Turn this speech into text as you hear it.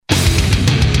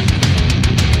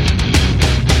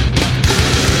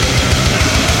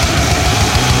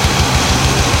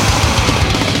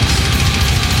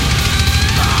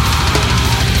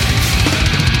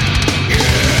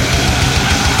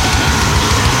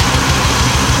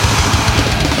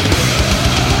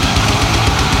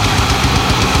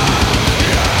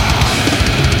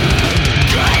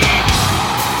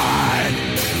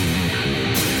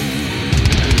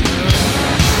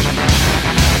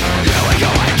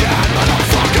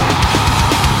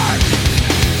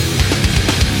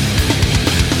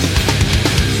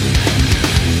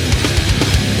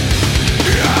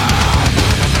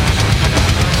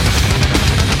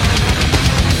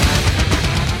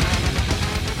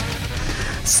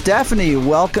Stephanie,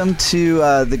 welcome to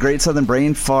the Great Southern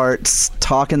Brain Farts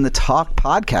Talking the Talk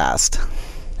podcast.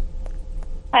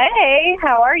 Hey,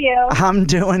 how are you? I'm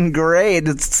doing great.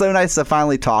 It's so nice to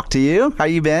finally talk to you. How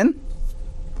you been?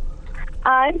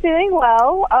 I'm doing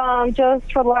well.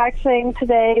 Just relaxing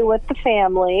today with the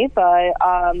family, but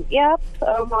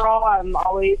overall, I'm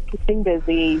always keeping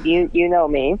busy. You know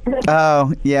me.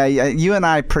 Oh yeah. You and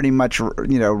I pretty much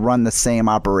run the same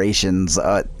operations,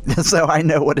 so I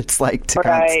know what it's like to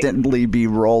constantly be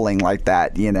rolling like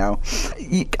that.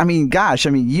 I mean,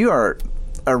 you are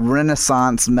a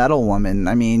Renaissance metal woman.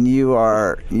 I mean, you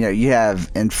are, you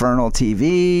have Infernal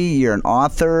TV, you're an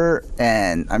author,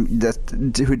 and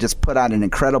who just put out an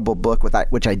incredible book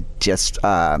which I just,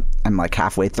 I'm like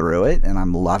halfway through it and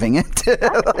I'm loving it.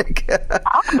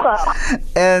 Awesome.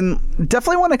 And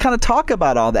definitely want to kind of talk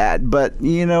about all that. But,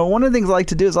 one of the things I like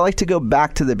to do is I like to go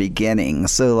back to the beginning.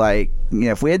 So like,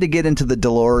 if we had to get into the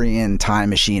DeLorean time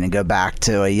machine and go back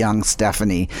to a young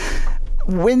Stephanie,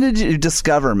 when did you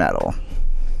discover metal?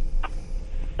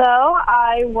 So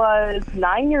I was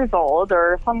 9 years old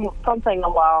or something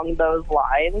along those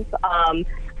lines.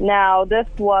 Now, this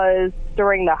was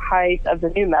during the height of the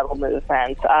new metal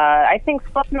movement. I think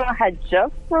Slipknot had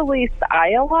just released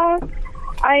Iowa.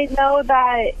 I know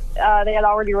that they had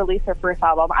already released their first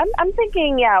album. I'm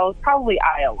thinking, it was probably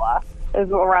Iowa. It was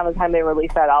around the time they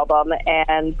released that album.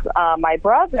 And my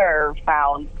brother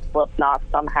found Slipknot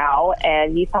somehow,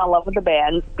 and he fell in love with the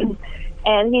band.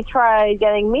 And he tried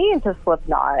getting me into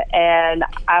Slipknot. And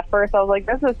at first I was like,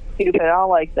 this is stupid. I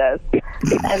don't like this.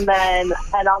 And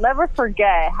I'll never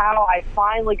forget how I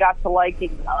finally got to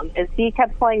liking them is he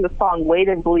kept playing the song Wait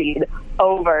and Bleed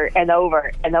over and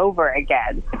over and over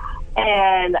again.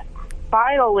 And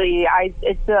finally,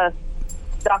 it just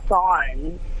stuck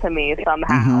on to me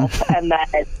somehow.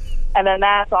 Mm-hmm. And then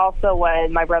that's also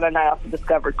when my brother and I also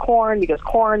discovered Korn, because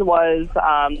Korn was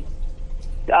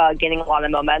gaining a lot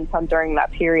of momentum during that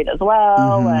period as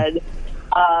well. Mm-hmm. And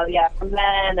from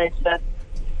then it's just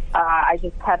I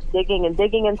just kept digging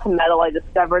into metal. I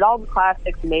discovered all the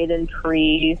classics, Maiden,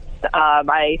 Priest.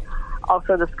 I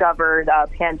also discovered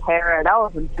Pantera. That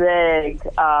was a big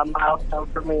milestone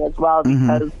for me as well,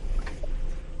 because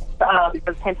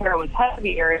Pantera was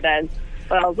heavier than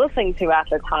what I was listening to at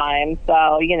the time.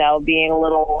 So, being a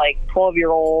little,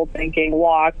 12-year-old thinking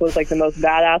Walk was, the most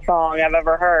badass song I've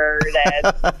ever heard.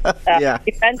 And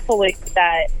eventually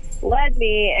that led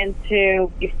me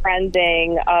into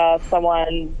befriending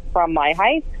someone from my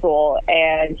high school.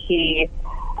 And he,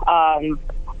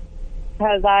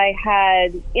 because I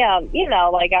had, I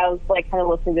was, kind of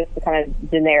listening to the kind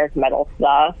of generic metal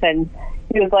stuff. And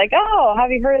he was like, oh, have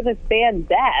you heard of this band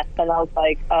Death? And I was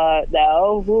like,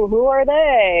 no, who are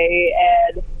they?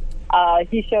 And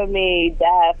he showed me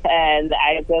Death, and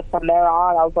I just, from there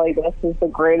on, I was like, this is the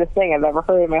greatest thing I've ever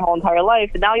heard in my whole entire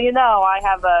life. And now I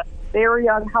have a very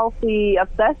unhealthy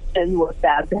obsession with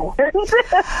that band.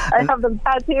 I have them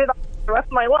tattooed on the rest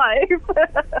of my life.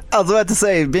 I was about to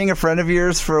say, being a friend of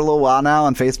yours for a little while now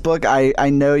on Facebook, I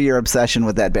know your obsession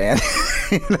with that band.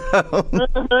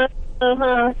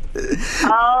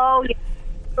 Oh, yeah.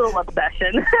 Little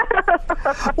obsession.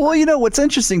 Well, what's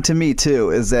interesting to me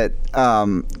too is that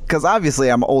because obviously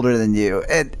I'm older than you,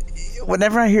 and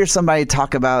whenever I hear somebody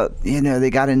talk about they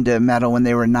got into metal when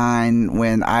they were 9,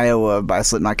 when Iowa by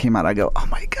Slipknot came out, I go, oh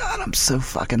my god, I'm so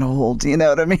fucking old. You know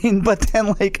what I mean? But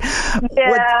then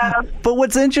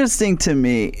what's interesting to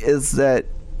me is that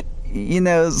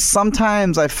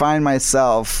sometimes I find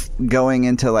myself going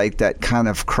into that kind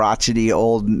of crotchety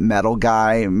old metal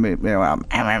guy, I'm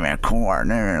a Korn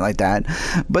like that.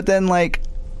 But then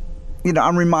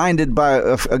I'm reminded by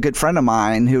a good friend of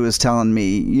mine who was telling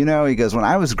me, he goes, when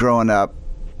I was growing up,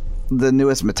 the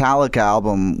newest Metallica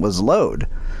album was Load.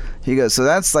 He goes, so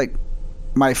that's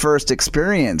my first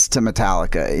experience to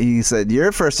Metallica. He said,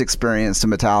 your first experience to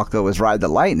Metallica was Ride the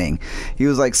Lightning. He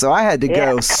was like, so I had to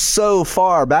go so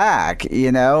far back,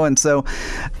 and so,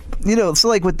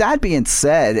 so with that being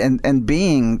said, and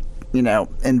being,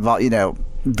 involved,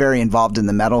 very involved in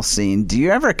the metal scene, do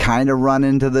you ever kind of run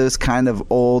into those kind of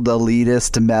old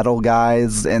elitist metal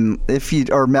guys and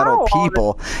metal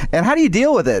people, and how do you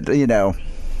deal with it,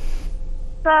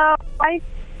 So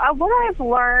what I've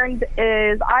learned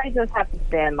is I just have to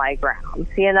stand my ground.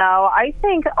 I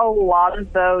think a lot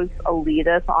of those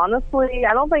elitists, honestly,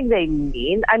 I don't think they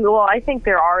mean. I think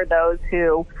there are those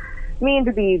who mean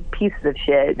to be pieces of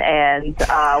shit and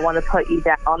want to put you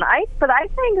down. But I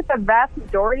think the vast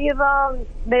majority of them,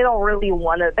 they don't really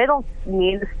want to. They don't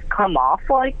mean to come off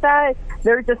like that.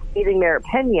 They're just stating their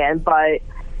opinion, but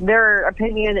their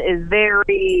opinion is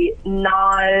very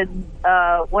not,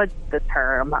 what's the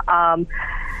term?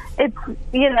 It's,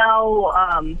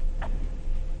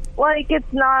 like,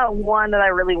 it's not one that I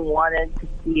really wanted to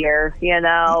hear,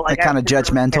 Like kind of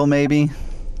judgmental, maybe?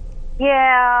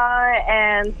 Yeah,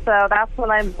 and so that's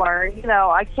when I've learned,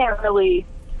 I can't really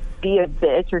be a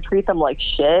bitch or treat them like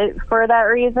shit for that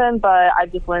reason, but I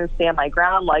just learned to stand my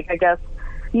ground. Like, I guess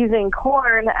using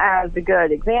Korn as a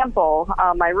good example,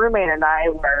 my roommate and I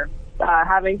were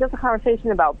having just a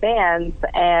conversation about bands,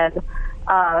 and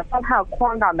somehow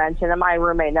Korn got mentioned, and my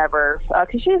roommate never,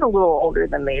 because she's a little older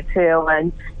than me too,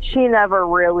 and she never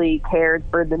really cared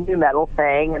for the new metal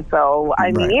thing. And so,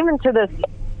 I mean, even to this,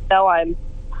 I'm,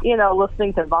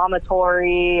 listening to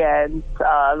Vomitory and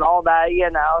all that,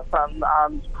 from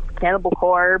Cannibal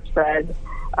Corpse and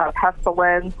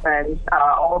Pestilence and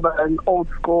all the old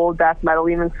school death metal,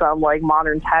 even some like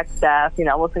modern tech death,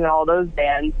 listening to all those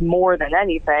bands more than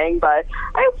anything. But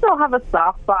I still have a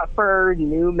soft spot for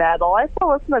new metal. I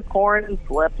still listen to Korn and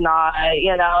Slipknot,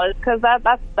 it's because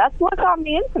that's what got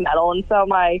me into metal. And so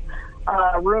my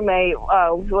roommate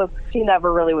she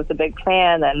never really was a big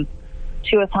fan, and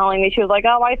she was telling me, she was like,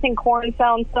 oh, I think Korn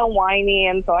sounds so whiny.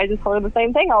 And so I just told her the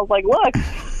same thing. I was like, look,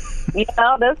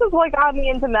 this is what got me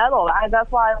into metal.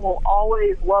 That's why I will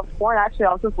always love Korn. Actually,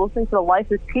 I was just listening to the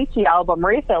Life is Peachy album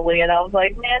recently, and I was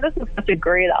like, man, this is such a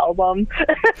great album.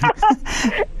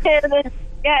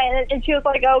 and she was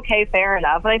like, okay, fair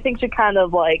enough. And I think she kind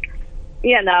of realized,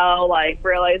 so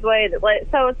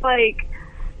it's like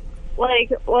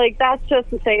that's just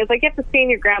the thing. It's like you have to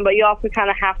stand your ground, but you also kind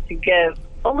of have to give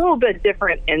a little bit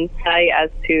different insight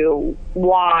as to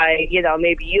why,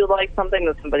 maybe you like something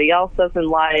that somebody else doesn't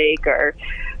like, or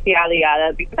yada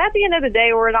yada. Because at the end of the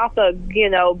day, we're not the,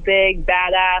 big,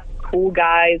 badass, cool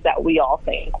guys that we all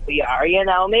think we are.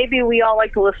 Maybe we all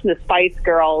like to listen to Spice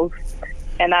Girls,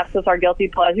 and that's just our guilty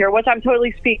pleasure, which I'm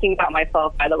totally speaking about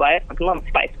myself, by the way. I fucking love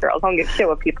Spice Girls. I don't give a shit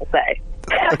what people say.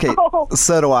 Okay,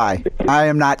 so do I. I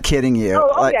am not kidding you.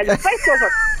 Yeah, the Spice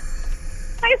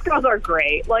Girls are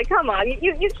great. Like, come on,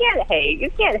 you can't hate. You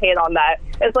can't hate on that.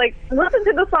 It's like, listen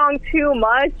to the song too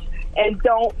much and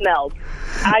don't melt.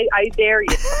 I dare you.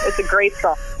 It's a great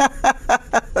song.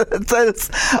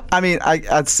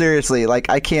 I seriously,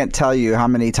 I can't tell you how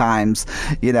many times,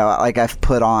 I've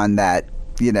put on that,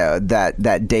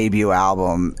 that debut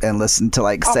album and listened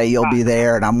to Say You'll Be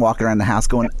There, and I'm walking around the house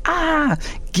going,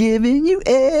 giving you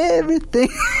everything.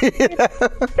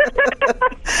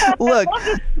 Look,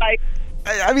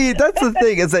 I mean, that's the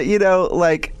thing, is that,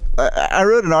 I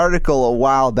wrote an article a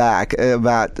while back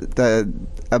about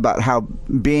how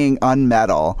being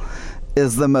unmetal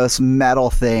is the most metal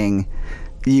thing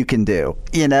you can do,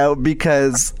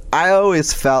 because I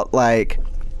always felt like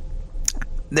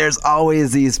there's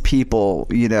always these people,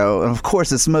 and of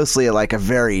course it's mostly a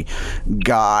very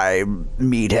guy,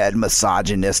 meathead,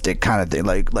 misogynistic kind of thing,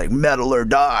 like metal or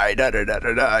die, da da da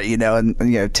da da,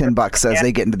 and Tin Buck says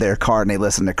they get into their car and they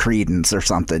listen to Creedence or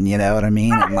something, you know what I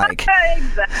mean? And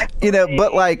exactly.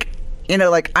 But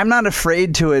I'm not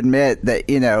afraid to admit that,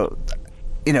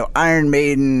 Iron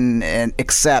Maiden and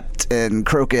Accept and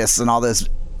Crocus and all those,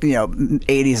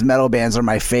 80s metal bands are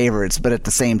my favorites, but at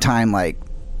the same time, I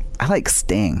like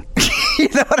Sting. You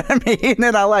know what I mean?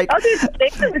 And I like... Oh, dude,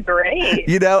 Sting is great.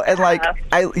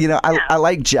 I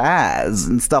like jazz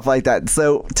and stuff like that.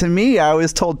 So to me, I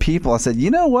always told people, I said, you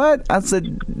know what? I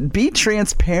said, be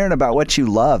transparent about what you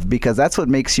love, because that's what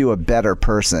makes you a better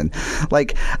person.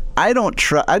 I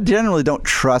generally don't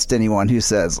trust anyone who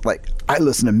says, I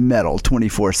listen to metal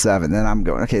 24/7. And I'm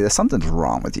going, okay, there's something's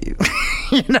wrong with you.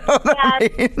 You know what I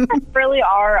mean? There really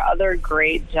are other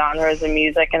great genres of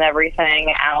music and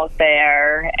everything out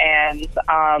there.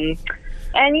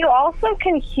 And you also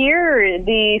can hear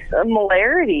the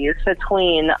similarities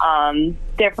between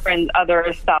different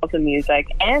other styles of music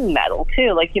and metal,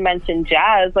 too. Like you mentioned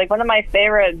jazz. One of my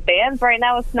favorite bands right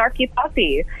now is Snarky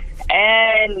Puppy.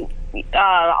 And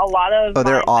a lot of... Oh,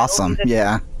 they're awesome.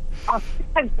 Yeah. Oh,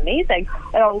 that's amazing.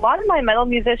 And a lot of my metal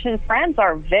musician friends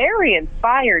are very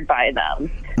inspired by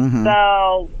them. Mm-hmm.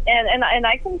 So, and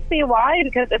I can see why,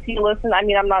 because if you listen, I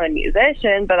mean, I'm not a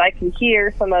musician, but I can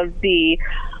hear some of the,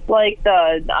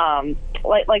 some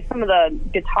of the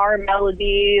guitar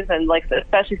melodies and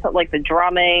especially the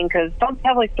drumming, because don't they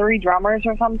have 3 drummers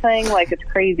or something? It's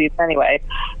crazy. Anyway,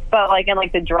 but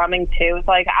and the drumming too. It's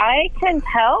I can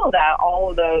tell that all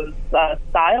of those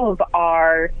styles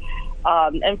are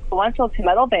influential to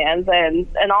metal bands, and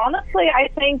honestly, I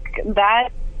think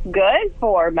that's good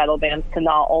for metal bands to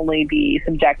not only be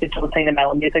subjected to listening to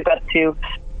metal music, but to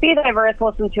be diverse,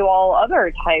 listen to all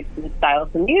other types and styles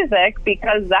of music,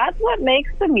 because that's what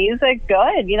makes the music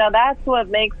good. You know, that's what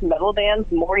makes metal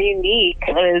bands more unique,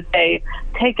 is they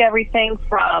take everything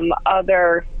from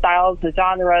other styles and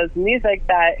genres of music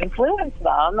that influence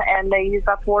them, and they use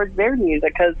that towards their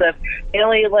music. Because if they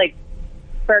only, like,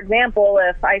 for example,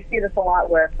 if I see this a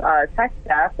lot with tech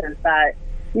death, is that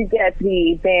you get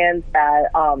the bands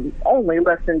that only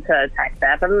listen to tech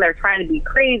death, and they're trying to be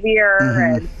crazier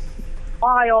and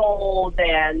wild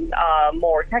and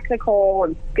more technical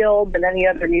and skilled than any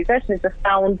other musician. It just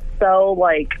sounds so,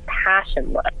 like,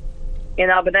 passionless, you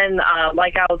know. But then,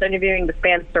 like, I was interviewing this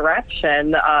band's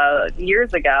Direction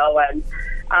years ago, and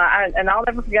I'll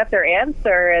never forget their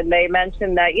answer. And they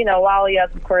mentioned that, you know, while,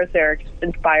 yes, of course, they're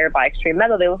inspired by extreme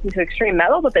metal, they listen to extreme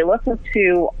metal, but they listen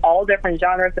to all different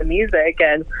genres of music.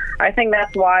 And I think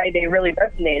that's why they really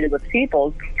resonated with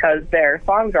people, because their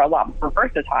songs are a lot more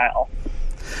versatile.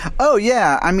 Oh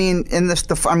yeah, I mean,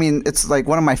 it's like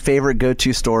one of my favorite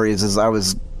go-to stories is I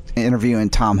was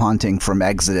interviewing Tom Hunting from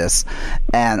Exodus,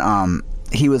 and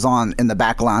he was in the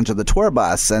back lounge of the tour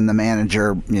bus, and the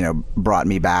manager, you know, brought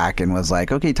me back and was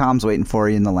like, "Okay, Tom's waiting for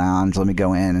you in the lounge. Let me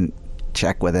go in and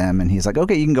check with him." And he's like,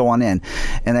 "Okay, you can go on in."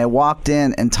 And I walked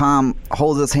in, and Tom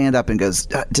holds his hand up and goes,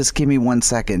 "Just give me 1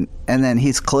 second." And then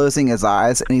he's closing his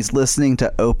eyes and he's listening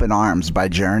to "Open Arms" by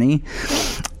Journey.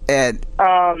 And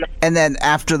then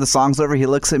after the song's over, he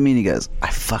looks at me and he goes, "I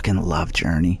fucking love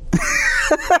Journey."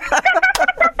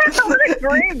 What a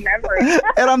great memory.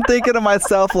 And I'm thinking to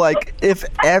myself, like, if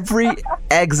every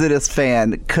Exodus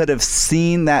fan could have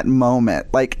seen that moment,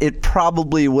 like, it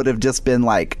probably would have just been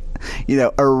like, you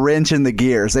know, a wrench in the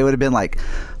gears. They would have been like,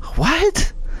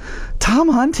 "What? Tom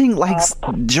Hunting likes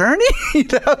Journey?" You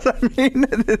know what I mean?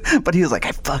 But he was like,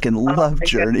 "I fucking love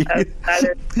Journey." That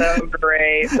is so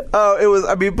great. Oh, it was,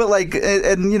 I mean, but like,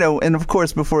 and you know, and of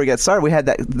course, before we got started, we had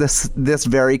this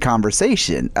very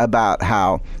conversation about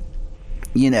how,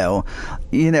 you know,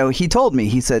 he told me,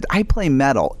 he said, "I play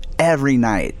metal every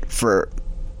night for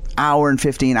hour and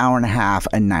 15, hour and a half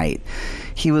a night."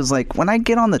 He was like, "When I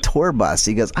get on the tour bus,"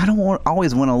 he goes, "I don't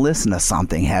always want to listen to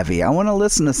something heavy. I want to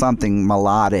listen to something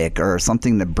melodic or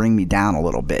something to bring me down a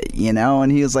little bit, you know?"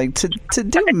 And he was like, to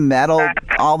do metal,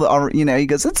 you know, he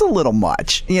goes, "It's a little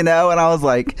much, you know?" And I was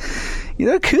like, you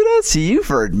know, kudos to you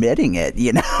for admitting it,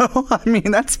 you know? I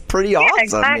mean, that's pretty awesome,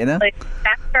 exactly. You know?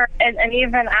 And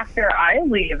even after I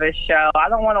leave a show, I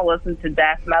don't want to listen to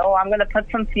death metal. I'm going to put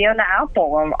some Fiona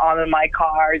Apple on in my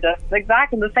car, just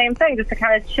exactly the same thing, just to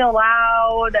kind of chill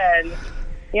out. And,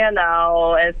 you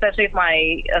know, especially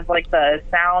if like the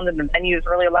sound and the venue is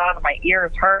really loud and my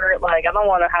ears hurt, like, I don't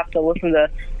want to have to listen to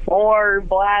more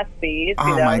blast beats.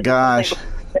 Oh, my gosh.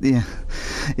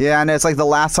 Yeah, and it's like the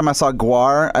last time I saw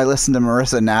Gwar, I listened to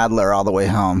Marissa Nadler all the way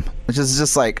home, which is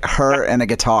just like her and a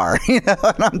guitar, you know.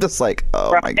 And I'm just like,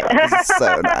 oh my god, this is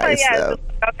so nice. Yeah,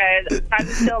 okay, it's time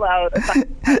to chill out.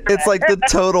 It's like the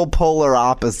total polar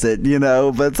opposite, you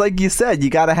know. But it's like you said, you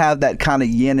got to have that kind of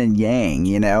yin and yang,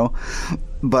 you know.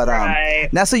 But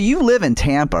now, so you live in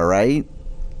Tampa, right?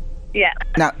 Yeah.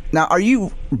 Now, are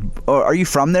you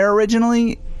from there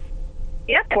originally?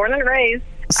 Yeah, born and raised.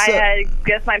 So, I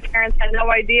guess my parents had no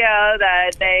idea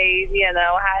that they, you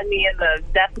know, had me in the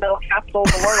death metal capital of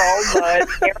the world, but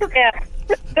here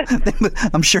I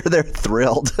am. I'm sure they're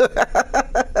thrilled.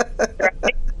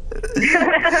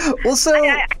 Well, so...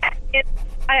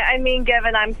 I mean,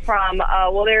 given I'm from,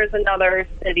 there's another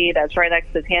city that's right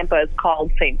next to Tampa. It's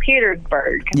called St.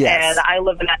 Petersburg. Yes. And I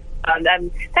live in that. I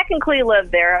technically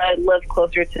live there. I live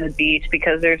closer to the beach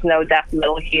because there's no death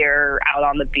metal here out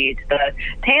on the beach. The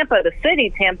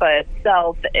city Tampa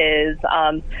itself is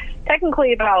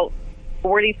technically about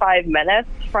 45 minutes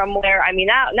from where, I mean,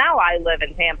 now I live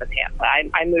in Tampa.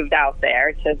 I moved out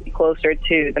there to be closer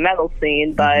to the metal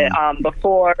scene. But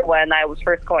before, when I was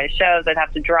first going to shows, I'd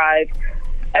have to drive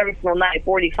every single night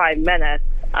 45 minutes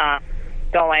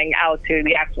going out to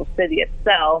the actual city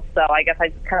itself. So I guess I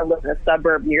just kind of live in a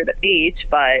suburb near the beach,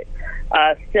 but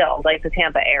still, like, the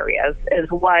Tampa area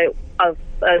is why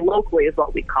locally is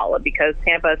what we call it, because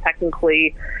Tampa is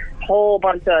technically a whole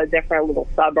bunch of different little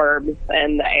suburbs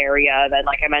in the area. Then,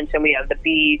 like I mentioned, we have the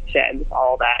beach and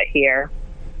all that here.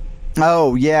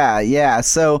 Oh yeah.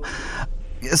 So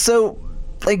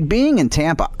like, being in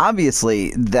Tampa,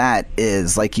 obviously that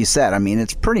is, like you said, I mean,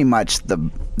 it's pretty much the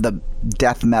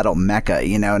death metal mecca,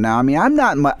 you know. Now, I mean, I'm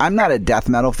not a death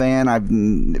metal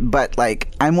fan, but like,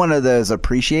 I'm one of those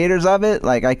appreciators of it.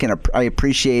 Like, I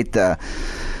appreciate the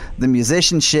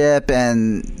musicianship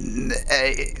and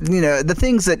you know, the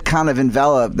things that kind of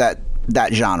envelop that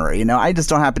genre, you know. I just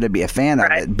don't happen to be a fan of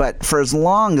it, but for as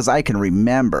long as I can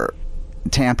remember,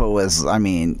 Tampa was, I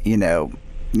mean,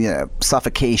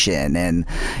 Suffocation and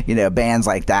bands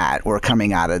like that were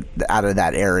coming out of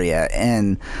that area.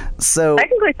 And so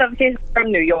technically Suffocation is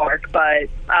from New York, but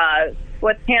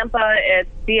with Tampa it's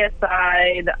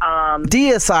Deicide.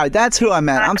 Deicide, that's who I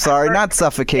meant. I'm sorry, not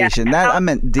Suffocation. Yeah. I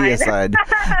meant Deicide.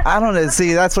 I don't know.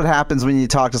 See, that's what happens when you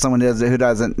talk to someone who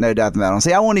doesn't know death metal.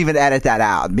 See, I won't even edit that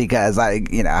out because I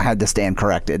had to stand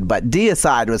corrected. But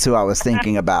Deicide was who I was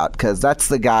thinking about, because that's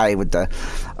the guy with the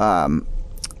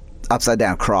upside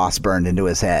down cross burned into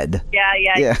his head.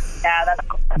 Yeah. That's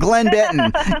Glenn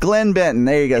Benton.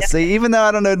 There you go. Yeah. See, even though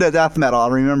I don't know the death metal, I'll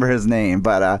remember his name.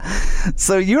 But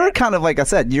so you're kind of, like I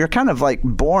said, you're kind of like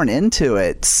born into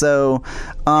it. So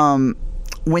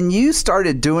when you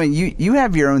started doing, you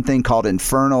have your own thing called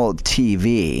Infernal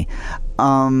TV.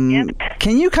 Yep.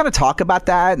 Can you kind of talk about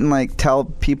that and like tell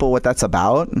people what that's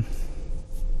about?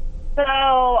 So,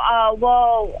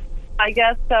 well, I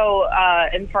guess so.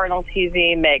 Infernal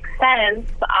TV makes sense.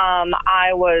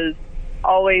 I was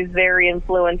always very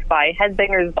influenced by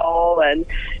Headbangers Ball and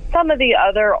some of the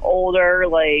other older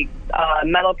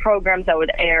metal programs that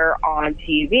would air on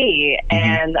TV.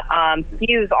 Mm-hmm. And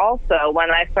Fuse also,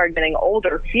 when I started getting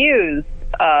older, Fuse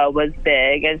was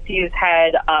big, and Fuse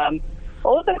had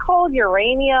what was it called?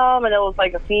 Uranium, and it was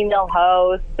like a female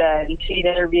host, and she'd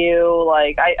interview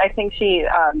I think she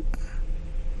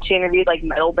interviewed like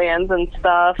metal bands and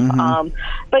stuff. Mm-hmm.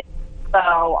 But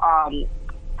so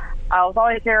I was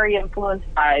always very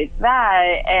influenced by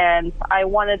that, and I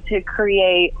wanted to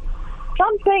create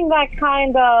something that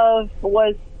kind of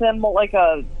was similar, like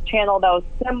a channel that was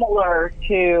similar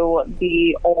to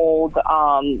the old,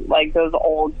 like those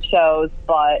old shows,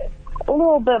 but a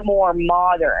little bit more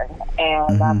modern, and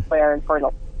mm-hmm. that's where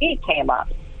Infernal TV came up.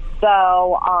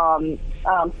 So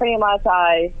pretty much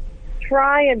I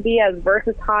try and be as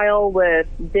versatile with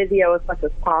video as much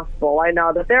as possible. I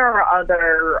know that there are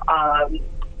other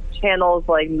channels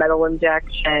like Metal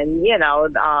Injection,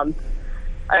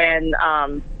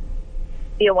 and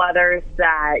few others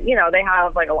that, they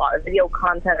have like a lot of video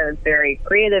content, and it's very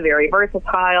creative, very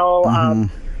versatile.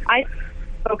 Mm-hmm. I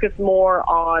focus more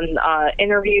on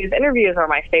interviews. Interviews are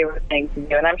my favorite thing to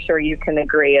do, and I'm sure you can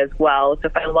agree as well. So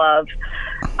if I love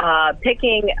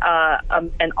picking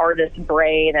an artist's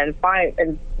brain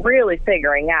and really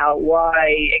figuring out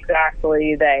why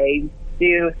exactly they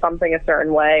do something a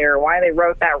certain way, or why they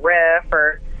wrote that riff,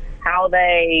 or how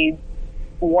they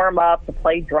warm up to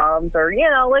play drums, or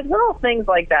like little things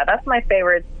like that. That's my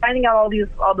favorite. Finding out all this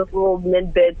little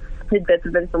tidbits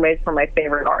of information from my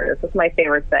favorite artists. That's my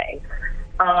favorite thing.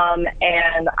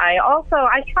 And I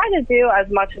try to do as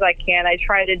much as I can. I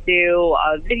try to do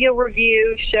video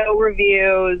reviews, show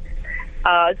reviews,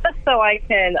 just so I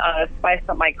can spice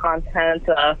up my content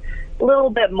a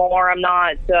little bit more. I'm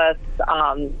not just,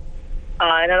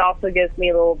 and it also gives me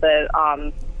a little bit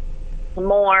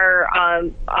more,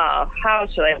 how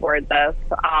should I word this?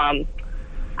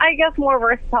 I guess more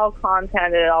versatile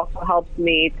content. It also helps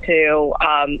me to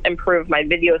improve my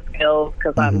video skills,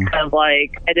 because I'm kind of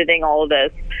like editing all of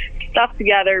this stuff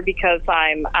together, because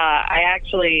I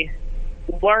actually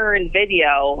learned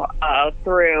video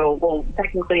through,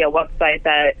 technically a website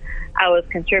that I was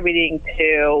contributing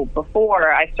to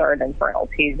before I started Infernal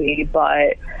TV,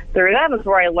 but through them is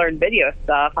where I learned video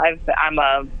stuff. I'm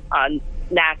a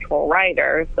natural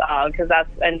writer, because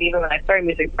and even when I started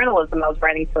music journalism, I was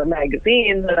writing for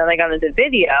magazines, and then I got into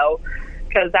video,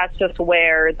 because that's just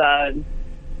where the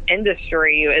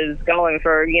industry is going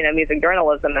for, music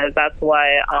journalism is. That's what,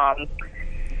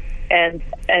 and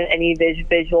any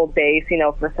visual base,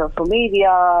 for social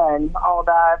media and all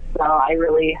that. So I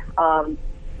really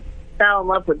fell in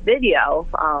love with video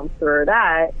through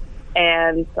that,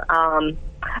 and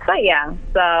but yeah,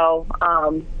 so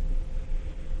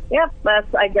yeah,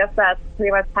 I guess that's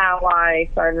pretty much how I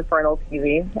started Infernal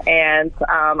TV. And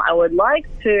I would like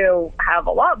to have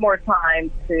a lot more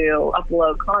time to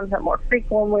upload content more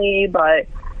frequently, but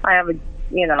I have I'm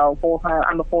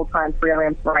a full-time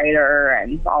freelance writer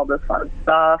and all this fun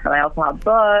stuff, and I also have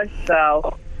books,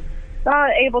 so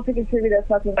not able to contribute as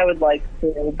much as I would like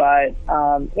to, but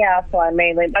yeah, so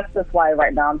that's just why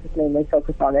right now I'm just mainly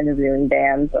focused on interviewing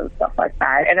bands and stuff like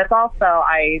that. And it's also,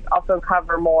 I also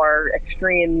cover more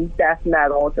extreme death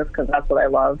metal, just because that's what I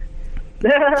love.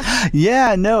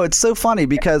 Yeah, no, it's so funny,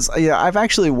 because I've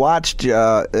actually watched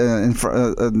a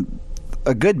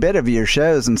good bit of your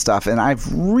shows and stuff, and I've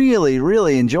really,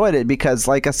 really enjoyed it, because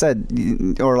like I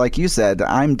said, or like you said,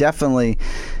 I'm definitely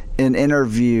an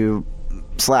interview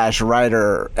 /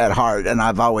 writer at heart, and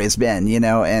I've always been,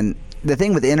 and the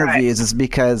thing with interviews is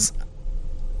because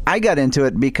I got into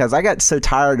it because I got so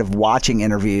tired of watching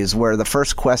interviews where the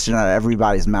first question out of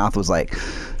everybody's mouth was like,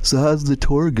 so how's the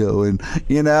tour going?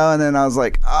 You know, and then I was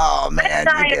like, oh man,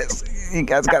 you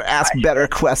guys got to ask better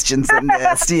questions than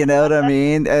this. You know what I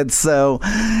mean? And so,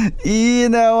 you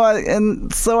know,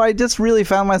 and so I just really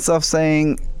found myself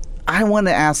saying, I want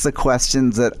to ask the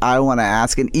questions that I want to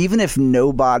ask. And even if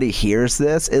nobody hears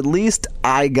this, at least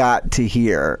I got to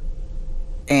hear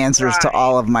answers to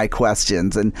all of my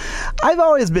questions. And I've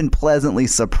always been pleasantly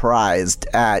surprised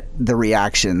at the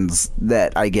reactions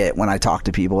that I get when I talk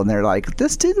to people, and they're like,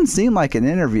 this didn't seem like an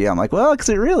interview. I'm like, well, because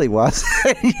it really was.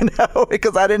 You know,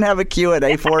 because I didn't have a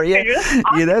Q&A for you.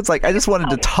 You know, it's like I just wanted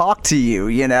to talk to you,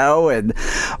 you know. And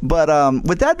but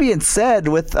with that being said,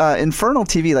 with Infernal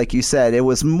TV, like you said, it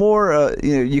was more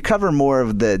you know, you cover more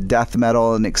of the death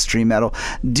metal and extreme metal.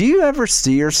 Do you ever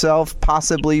see yourself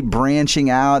possibly branching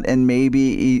out and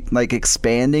maybe like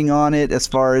expanding on it as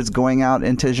far as going out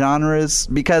into genres?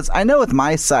 Because I know with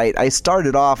my site, I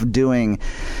started off doing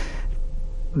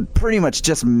pretty much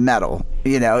just metal.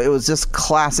 You know, it was just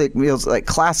classic. It was like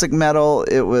classic metal.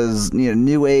 It was, you know,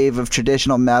 new wave of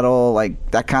traditional metal,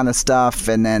 like that kind of stuff.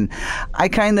 And then I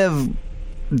kind of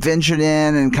ventured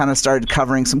in and kind of started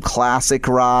covering some classic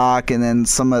rock, and then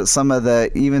some of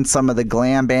the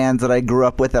glam bands that I grew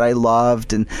up with that I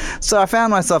loved. And so I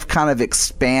found myself kind of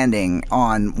expanding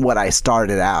on what I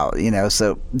started out, you know.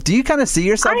 So do you kind of see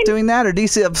yourself doing that, or do you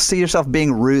see yourself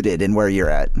being rooted in where you're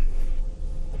at?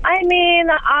 I mean,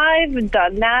 I've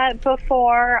done that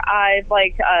before. I've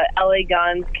LA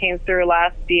Guns came through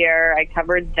last year. I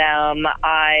covered them.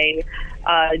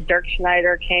 Dirk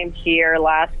Schneider came here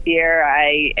last year.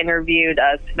 I interviewed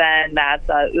Sven, that's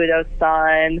Udo's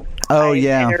son. Oh,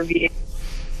 yeah.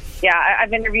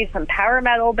 I've interviewed some power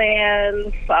metal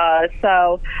bands.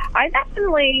 So I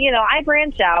definitely, you know, I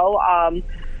branch out.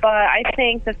 But I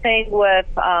think the thing with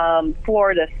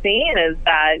Florida scene is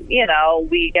that, you know,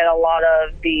 we get a lot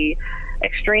of the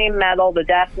extreme metal, the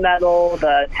death metal,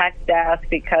 the tech death,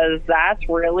 because that's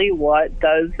really what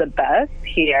does the best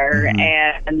here.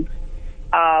 Mm-hmm.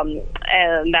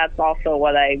 And that's also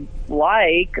what I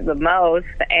like the most.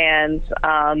 And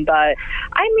but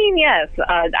I mean, yes,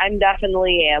 I'm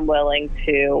definitely am willing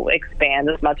to expand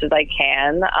as much as I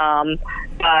can.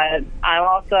 But I'm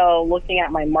also looking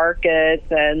at my markets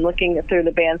and looking through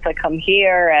the bands that come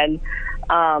here, and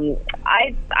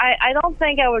I don't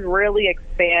think I would really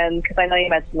expand, because I know you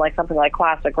mentioned like something like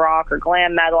classic rock or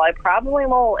glam metal. I probably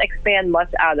won't expand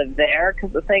much out of there,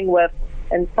 because the thing with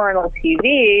Infernal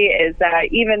TV is that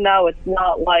even though it's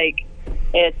not like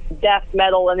it's death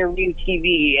metal interview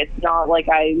TV, it's not like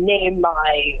I named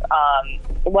my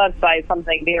website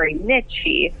something very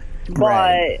niche-y,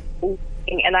 but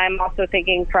and I'm also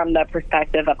thinking from the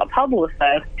perspective of a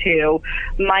publicist who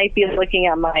might be looking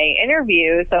at my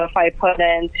interview. So if I put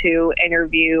in to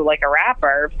interview like a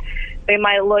rapper, they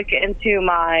might look into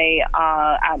my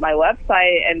at my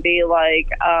website and be like,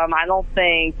 I don't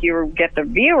think you get the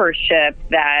viewership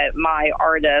that my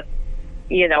artist,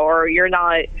 you know, or your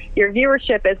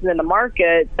viewership isn't in the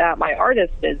market that my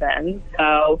artist is in.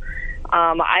 So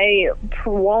I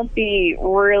won't be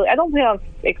really, I don't think I'm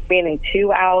expanding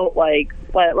too out, like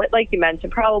you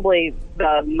mentioned. Probably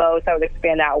the most I would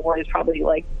expand outward is probably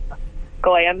like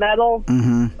glam metal.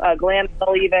 Mm-hmm. Glam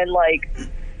metal, even like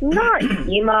not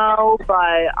emo,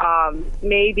 but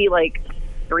maybe like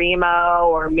screamo,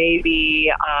 or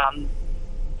maybe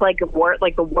like the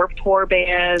Warped Tour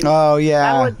band. Oh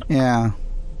yeah,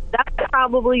 that would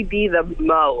probably be the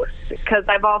most, because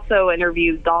I've also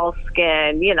interviewed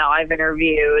Dollskin. You know, I've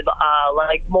interviewed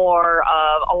like more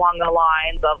of along the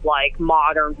lines of like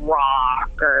modern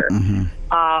rock or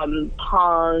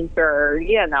punk, or,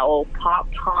 you know, pop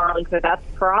punk. But that's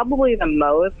probably the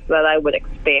most that I would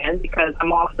expand, because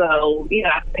I'm also, you know,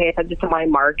 I have to pay attention to my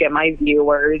market, my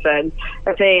viewers, and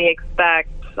if they expect,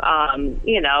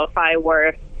 you know,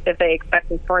 if they expect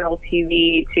Infernal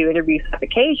TV to interview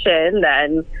Suffocation,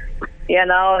 then, you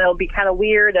know, it'll be kind of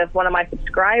weird if one of my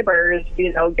subscribers,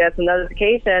 you know, gets a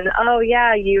notification, oh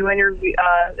yeah, you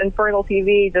Infernal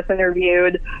TV just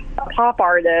interviewed a pop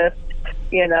artist.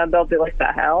 You know, they'll be like, the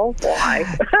hell? Why?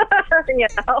 You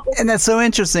know? And that's so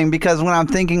interesting, because when I'm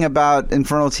thinking about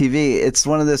Infernal TV, it's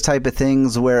one of those type of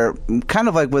things where, kind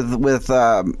of like with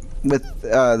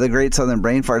the Great Southern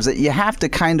Brain Farts, that you have to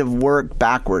kind of work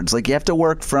backwards. Like, you have to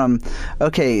work from,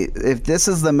 okay, if this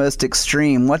is the most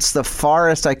extreme, what's the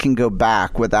farthest I can go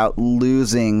back without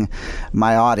losing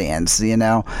my audience, you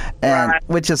know? And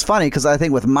which is funny, because I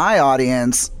think with my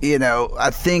audience, you know,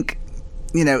 I think,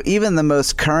 you know, even the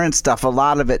most current stuff, a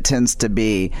lot of it tends to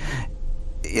be,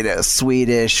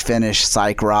 Swedish, Finnish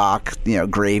psych rock,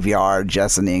 Graveyard,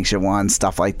 Just an Ancient One,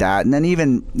 stuff like that. And then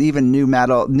even new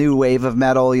metal, new wave of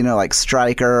metal, like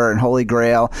Striker and Holy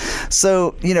Grail.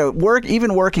 So,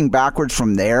 working backwards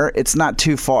from there, it's not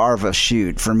too far of a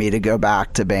shoot for me to go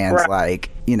back to bands like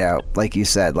you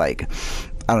said, like,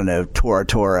 I don't know, Tora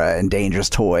Tora and Dangerous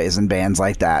Toys and bands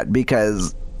like that,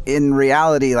 because in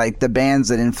reality, like, the bands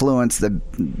that influenced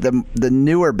the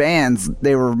newer bands,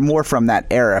 they were more from that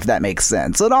era, if that makes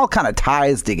sense. So it all kind of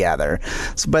ties together.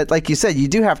 But like you said, you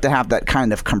do have to have that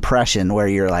kind of compression where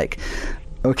you're like,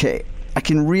 okay, I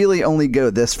can really only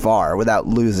go this far without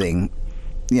losing,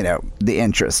 the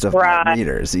interest of my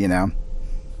readers,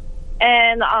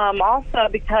 And also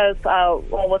because,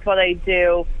 with what I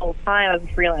do full time as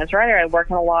a freelance writer, I work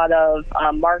in a lot of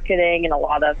marketing and a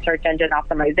lot of search engine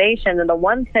optimization. And the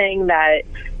one thing that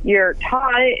you're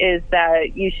taught is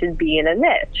that you should be in a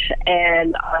niche.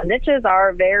 And niches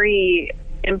are very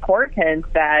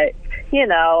important that,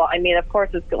 of course,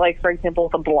 it's like, for example,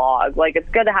 with a blog. Like, it's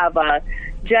good to have a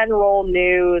general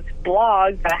news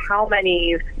blog, but how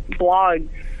many blogs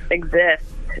exist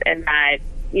in that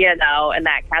in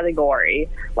that category?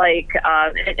 Like,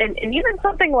 and even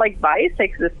something like Vice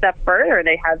takes it a step further.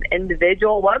 They have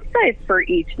individual websites for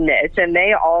each niche, and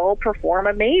they all perform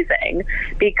amazing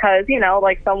because,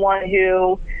 like someone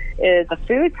who is a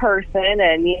food person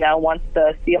and, wants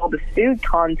to see all this food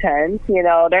content,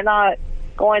 they're not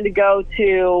going to go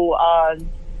to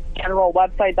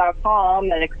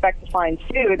generalwebsite.com and expect to find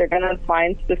food. They're going to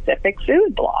find specific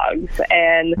food blogs.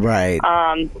 And,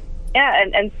 yeah,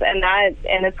 and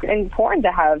it's important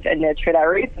to have a niche for that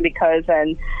reason, because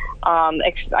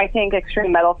I think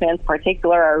extreme metal fans in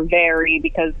particular are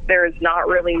because there's not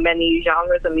really many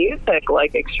genres of music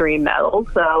like extreme metal,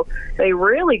 so they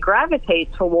really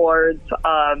gravitate towards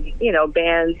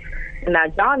bands in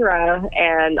that genre.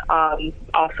 And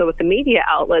also with the media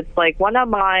outlets, like one of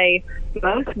my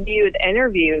most viewed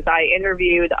interviews, I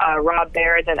interviewed Rob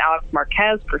Barrett and Alex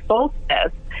Marquez for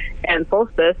Solstice. And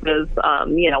Solstice is,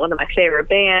 one of my favorite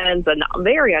bands, and a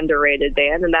very underrated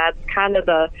band. And that's kind of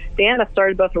the band that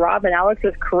started both Rob and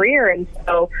Alex's career. And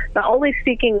so not only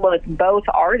speaking with both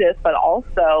artists, but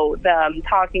also them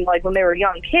talking like when they were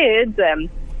young kids and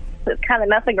just kind of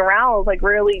messing around, like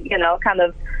really, kind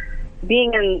of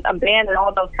being in a band and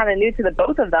all that was kind of new to the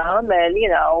both of them, and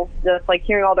just like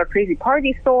hearing all their crazy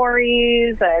party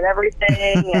stories and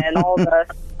everything and all their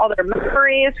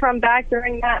memories from back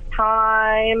during that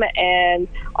time, and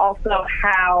also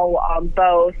how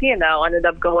both ended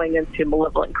up going into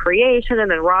Malevolent Creation, and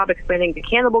then Rob expanding to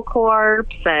Cannibal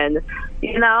Corpse, and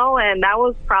and that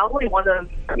was probably one of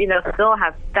still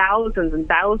have thousands and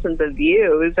thousands of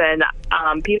views, and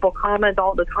people comment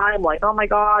all the time like, oh my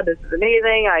god, this is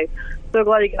amazing, I'm so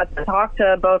glad you got to talk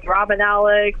to both Rob and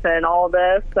Alex and all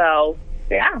this. So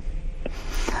yeah,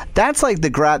 that's like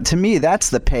to me,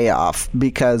 that's the payoff,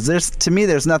 because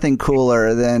there's nothing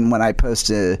cooler than when I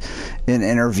post an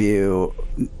interview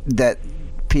that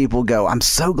people go, I'm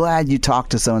so glad you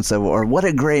talked to so-and-so, or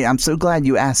I'm so glad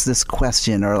you asked this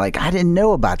question, or like, I didn't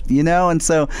know about, and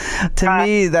so to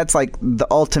me, that's like the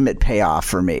ultimate payoff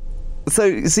for me. So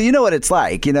you know what it's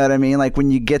like, you know what I mean? Like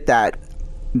when you get that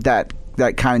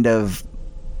kind of,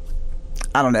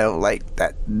 I don't know, like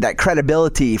that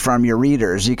credibility from your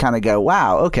readers, you kind of go,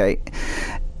 wow, okay,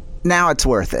 now it's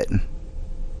worth it.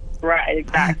 Right,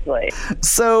 exactly.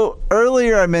 So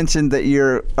earlier I mentioned that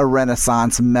you're a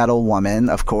Renaissance metal woman,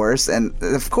 of course, and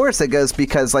of course it goes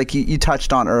because, like you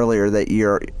touched on earlier, that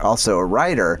you're also a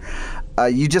writer.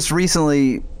 You just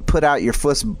recently put out your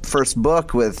first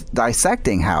book with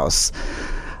Dissecting House.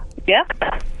 Yeah.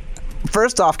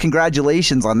 First off,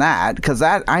 congratulations on that, because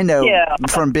that, I know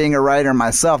from being a writer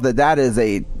myself, that is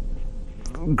a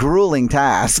grueling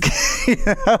task.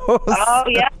 Oh,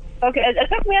 yeah. Okay, it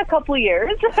took me a couple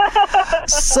years.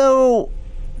 So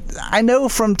I know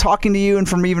from talking to you and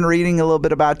from even reading a little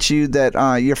bit about you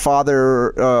that your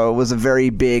father was a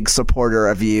very big supporter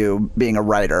of you being a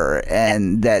writer,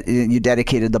 and that you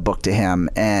dedicated the book to him.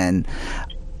 And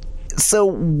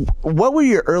so what were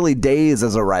your early days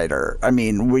as a writer? I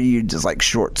mean, were you just like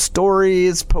short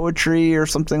stories, poetry, or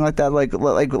something like that?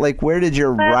 Like where did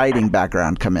your writing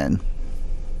background come in?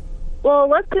 Well,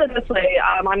 let's put it this way.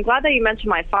 I'm glad that you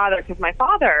mentioned my father, because my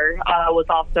father was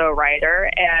also a writer.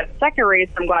 And second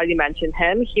reason I'm glad you mentioned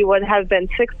him, he would have been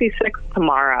 66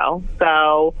 tomorrow.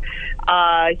 So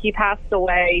he passed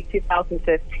away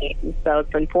 2015. So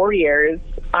it's been 4 years.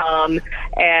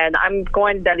 And I'm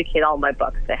going to dedicate all my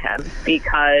books to him,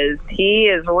 because he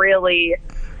is really,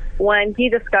 when he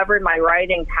discovered my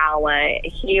writing talent,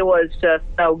 he was just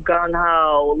so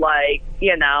gung-ho, like,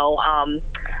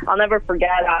 I'll never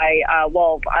forget. I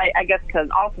guess because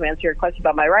also answer your question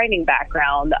about my writing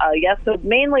background. Yes, it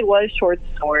mainly was short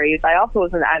stories. I also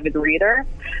was an avid reader.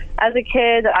 As a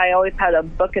kid, I always had a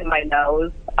book in my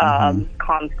nose,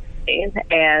 constantly,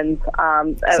 and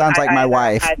sounds like my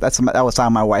wife. That was how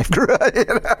my wife grew up. You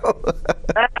know?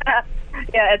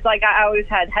 Yeah, it's like I always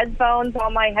had headphones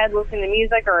on my head listening to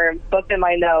music or a book in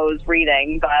my nose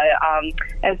reading. But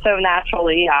and so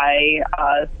naturally I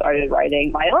started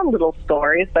writing my own little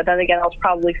stories. But then again, I was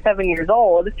probably 7 years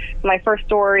old. My first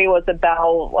story was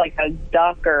about like a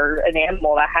duck or an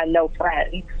animal that had no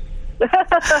friends.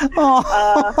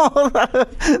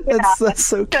 That's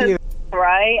so cute.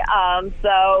 Right?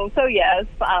 So yes.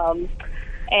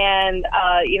 And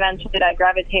eventually I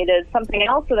gravitated. Something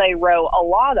else that I wrote a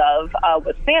lot of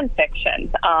was fan fiction,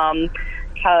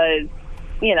 because,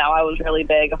 you know, I was really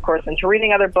big, of course, into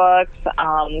reading other books.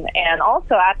 And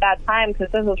also at that time,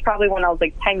 because this was probably when I was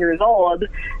like 10 years old,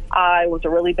 I was a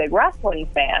really big wrestling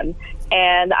fan.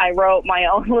 And I wrote my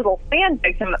own little fan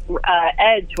fiction.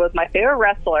 Edge was my favorite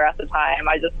wrestler at the time.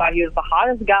 I just thought he was the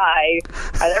hottest guy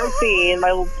I'd ever seen.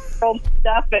 My little girl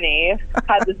Stephanie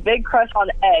had this big crush on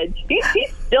Edge.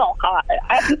 He's still hot,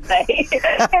 I have to say.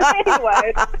 And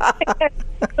anyway,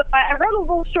 so I wrote a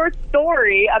little short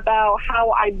story about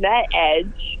how I met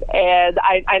Edge, and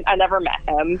I never met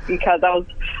him because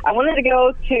I wanted to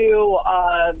go to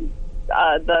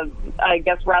I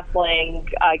guess wrestling.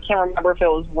 I can't remember if it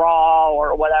was Raw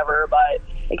or whatever, but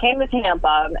it came to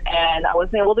Tampa, and I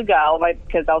wasn't able to go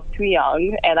because I was too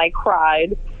young, and I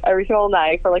cried every single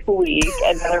night for like a week,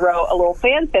 and then I wrote a little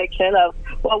fan fiction of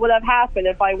what would have happened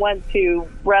if I went to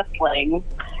wrestling.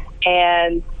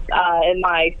 And in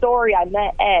my story, I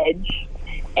met Edge,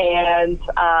 and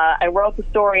I wrote the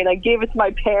story, and I gave it to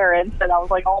my parents, and I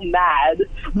was like all mad,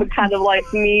 but kind of like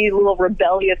me, little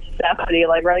rebellious Stephanie,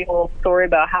 like writing a little story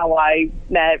about how I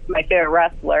met my favorite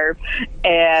wrestler.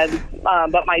 And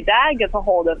but my dad gets a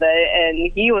hold of it,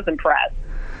 and he was impressed.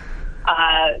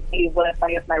 He was,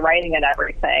 I guess, my writing and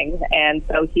everything, and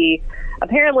so he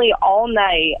apparently all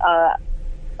night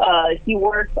he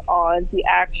worked on. He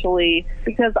actually,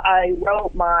 because I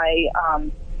wrote my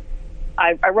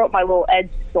I wrote my little Edge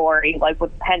story like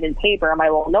with pen and paper in my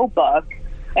little notebook,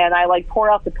 and I like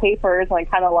tore out the papers and I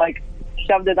kind of like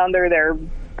shoved it under their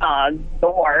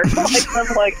door, like some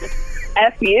like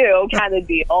F you kind of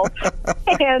deal.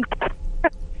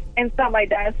 And so my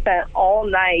dad spent all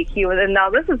night. And now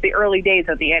this is the early days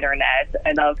of the internet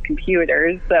and of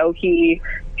computers. So he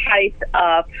typed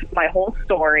up my whole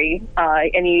story,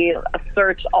 and he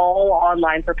searched all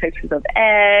online for pictures of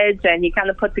Edge, and he kind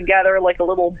of put together like a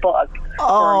little book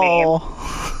for me.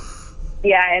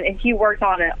 Yeah, and he worked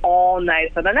on it all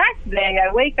night. So the next day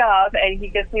I wake up and he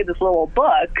gives me this little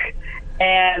book,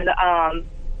 and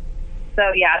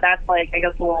so yeah, that's like, I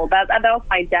guess, that was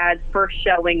my dad first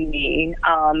showing me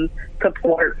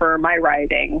support for my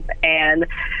writing. And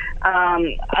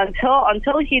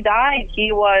until he died,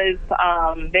 he was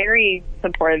very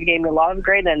supportive, gave me a lot of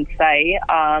great insight.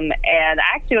 And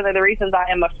actually, one of the reasons I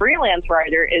am a freelance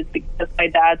writer is because my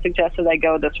dad suggested I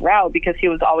go this route, because he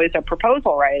was always a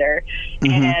proposal writer.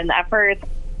 Mm-hmm. And at first,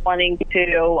 wanting to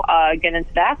get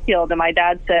into that field, and my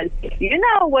dad said, you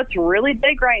know what's really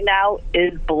big right now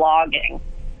is blogging.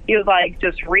 He was like,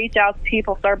 just reach out to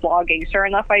people, start blogging. Sure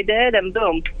enough, I did, and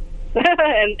boom.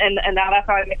 and now that's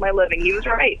how I make my living. He was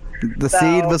right. The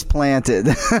seed was planted.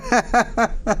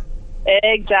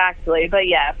 Exactly. But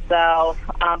yes,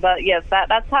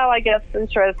 that's how, I guess, in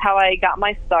short, is how I got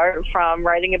my start, from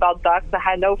writing about ducks that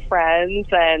had no friends,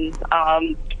 and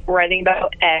writing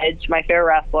about Edge, my favorite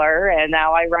wrestler, and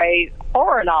now I write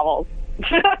horror novels.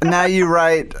 Now you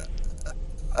write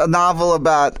a novel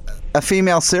about a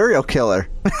female serial killer.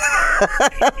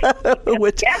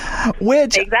 which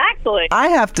exactly. I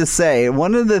have to say,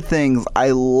 one of the things I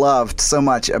loved so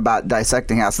much about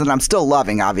Dissecting House, that I'm still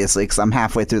loving, obviously, because I'm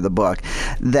halfway through the book,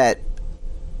 that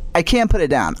I can't put it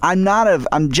down.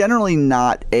 I'm generally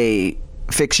not a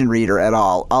fiction reader at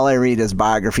all. All I read is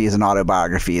biographies and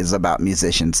autobiographies about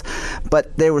musicians.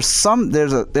 But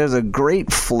there's a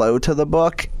great flow to the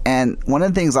book, and one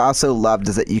of the things I also loved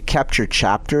is that you kept your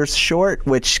chapters short,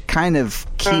 which kind of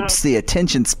keeps the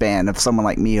attention span of someone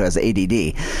like me who has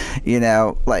ADD. You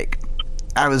know, like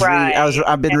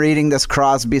I've been reading this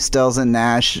Crosby, Stills and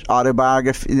Nash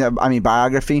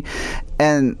biography,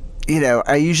 and you know,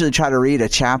 I usually try to read a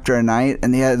chapter a night,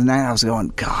 and the other night I was going,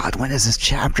 God, when is this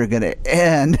chapter going to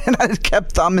end? And I just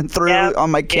kept thumbing through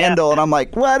on my Kindle, and I'm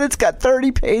like, what? It's got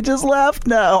 30 pages left?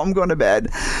 No, I'm going to bed.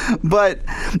 But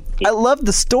I love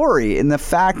the story and the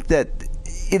fact that,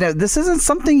 this isn't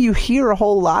something you hear a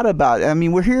whole lot about. I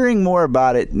mean, we're hearing more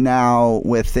about it now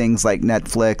with things like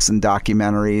Netflix and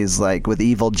documentaries, like with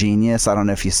Evil Genius. I don't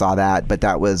know if you saw that, but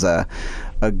that was a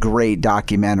great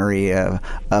documentary of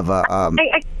a.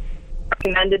 I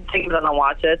recommended things, but I don't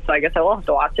watch it, so I guess I will have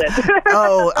to watch it.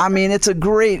 Oh, I mean, it's a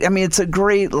great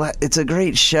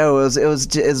show. It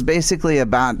was basically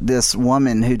about this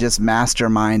woman who just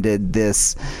masterminded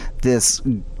this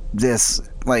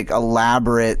like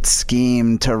elaborate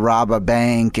scheme to rob a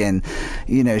bank, and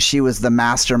she was the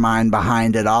mastermind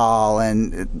behind it all,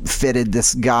 and fitted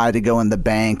this guy to go in the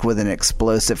bank with an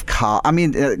explosive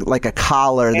like a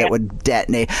collar that would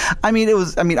detonate.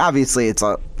 Obviously it's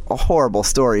a horrible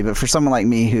story, but for someone like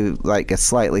me who like is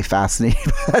slightly fascinated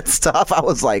by that stuff, I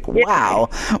was like, wow,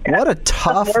 what a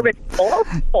tough.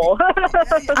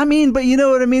 I mean, but you know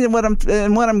what I mean.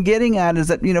 And what I'm getting at is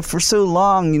that for so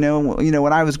long,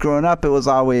 when I was growing up, it was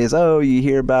always, you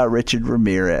hear about Richard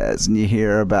Ramirez and you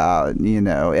hear about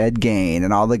Ed Gein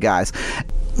and all the guys.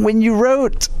 When you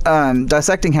wrote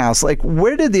Dissecting House, like,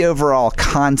 where did the overall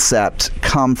concept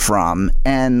come from?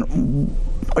 And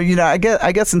I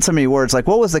guess in so many words, like,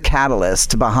 what was the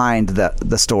catalyst behind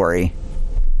the story?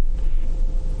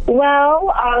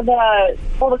 Well,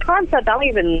 the concept, I don't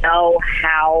even know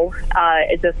how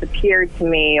it just appeared to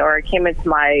me, or it came into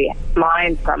my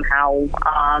mind somehow.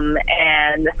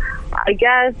 And I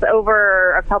guess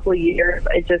over a couple of years,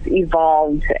 it just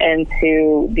evolved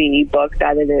into the book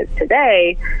that it is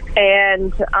today.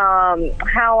 And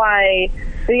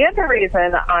the other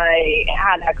reason I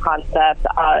had that concept,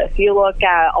 if you look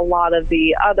at a lot of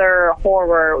the other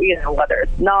horror, whether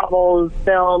it's novels,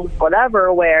 films,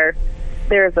 whatever, where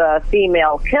there's a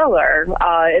female killer,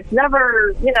 it's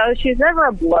never, she's never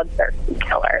a bloodthirsty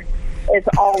killer. It's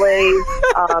always,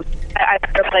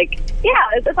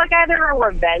 it's like either a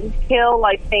revenge kill,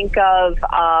 like think of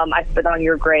I Spit on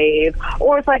Your Grave,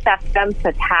 or it's like that femme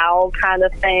fatale kind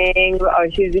of thing, or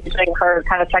she's using her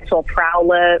kind of sexual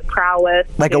prowess.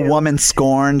 Like a woman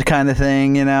scorned kind of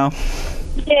thing, Yeah,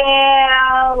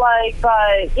 but,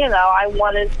 I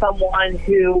wanted someone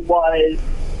who was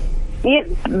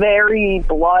very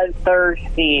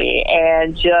bloodthirsty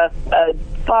and just a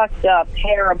fucked up,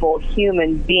 terrible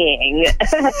human being.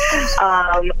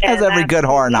 As every good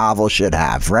horror novel should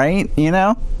have, right?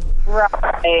 Right.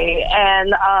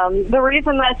 And the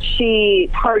reason that she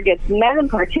targets men in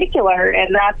particular,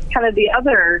 and that's kind of the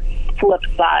other flip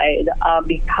side,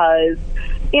 because,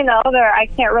 I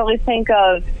can't really think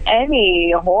of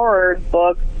any horror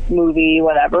book, movie,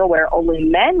 whatever, where only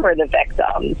men were the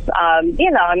victims.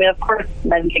 Of course,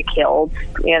 men get killed,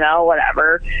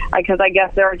 whatever. Because I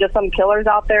guess there are just some killers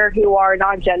out there who are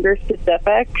not gender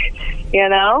specific,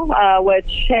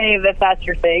 which, hey, if that's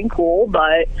your thing, cool.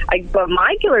 But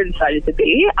my killer decided to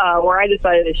be, where I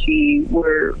decided that she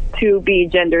were to be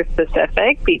gender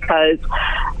specific because,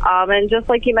 and just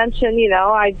like you mentioned,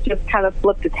 I just kind of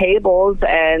flipped the tables,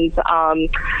 and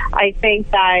I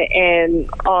think that in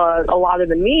a lot of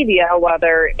the media,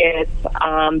 whether it's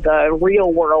the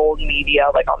real world media,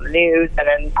 like on the news and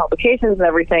in publications and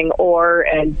everything, or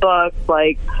in books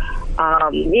like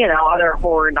other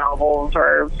horror novels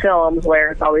or films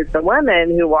where it's always the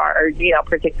women who are,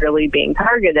 particularly being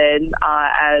targeted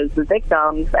as the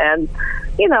victims. And,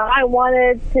 I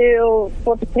wanted to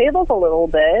flip the tables a little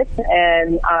bit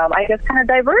and I guess kind of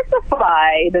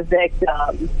diversify the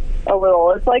victims a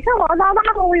little. It's like, come on,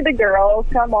 not only the girls,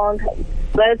 come on,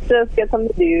 let's just get some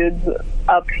dudes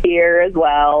up here as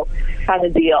well, kind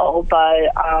of deal.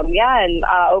 But,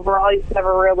 overall, it's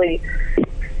never really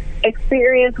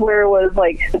experience where it was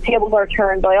like the tables are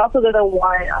turned, but I also didn't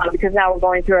want, because now we're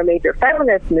going through a major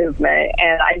feminist movement,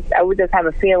 and I would just have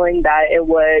a feeling that it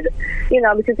would,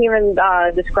 because even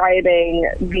describing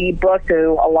the book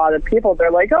to a lot of people,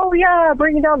 they're like, oh yeah,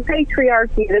 bringing down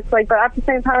patriarchy. And it's like, but at the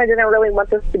same time, I didn't really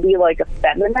want this to be like a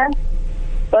feminist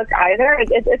book either.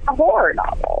 It's a horror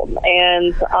novel,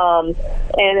 and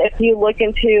if you look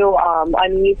into, you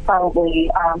probably,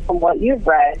 from what you've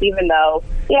read, even though,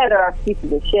 there are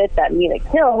pieces of shit that mean a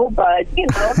kill, but,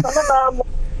 some of them,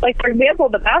 like, for example,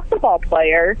 the basketball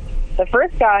player, the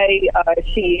first guy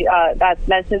that's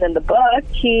mentioned in the book,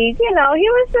 he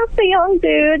was just a young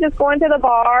dude just going to the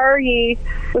bar. He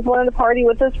was wanting to party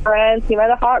with his friends. He met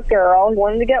a hot girl. He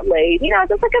wanted to get laid.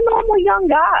 Just like a normal young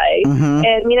guy. Mm-hmm.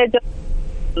 And,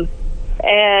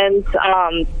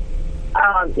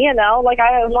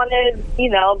 I wanted,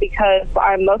 because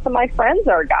most of my friends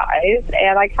are guys,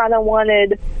 and I kind of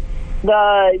wanted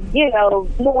the,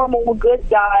 normal good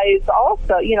guys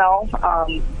also,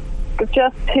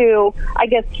 just to, I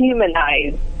guess,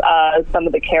 humanize some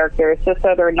of the characters, just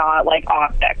so they're not like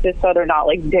objects, just so they're not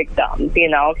like victims, you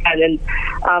know. And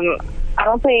I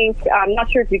don't think, I'm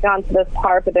not sure if you've gone to this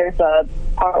part, but there's a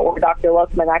part where Dr.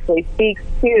 Luckman actually speaks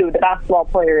to the basketball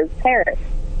player's parents,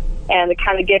 and to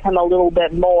kind of give him a little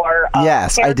bit more.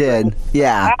 Yes, I did.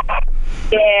 Yeah.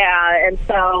 Yeah, and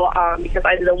so because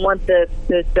I didn't want this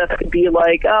just to be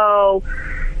like, oh,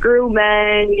 screw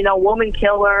men, you know, woman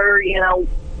killer, you know,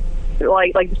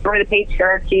 like destroy the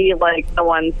patriarchy, like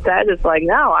someone said. It's like,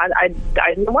 no, I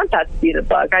didn't want that to be the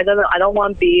book. I don't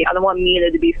want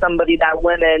Mina to be somebody that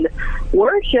women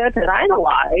worship and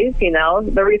idolize. You know,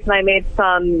 the reason I made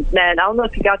some men. I don't know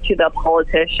if you got to the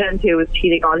politician who was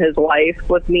cheating on his wife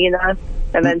with Mina,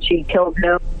 and then she killed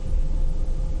him.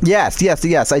 Yes,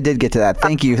 I did get to that.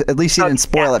 Thank you. At least you didn't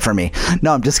spoil it for me.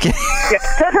 No, I'm just kidding.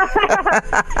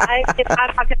 I'm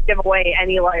not going to give away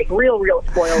any like real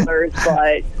spoilers,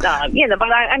 but you know.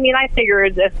 But I mean, I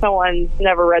figured if someone's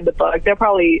never read the book, they'll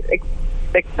probably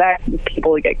expect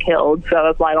people to get killed. So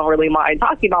that's why I don't really mind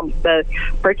talking about the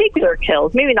particular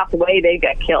kills. Maybe not the way they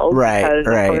get killed,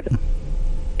 right?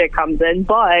 It comes in,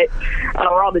 but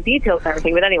or all the details and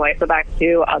everything. But anyway, so back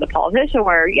to the politician,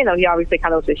 where, you know, he obviously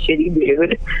kind of was a shitty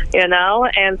dude, you know,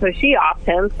 and so she offed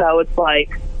him. So it's like,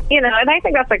 you know, and I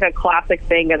think that's like a classic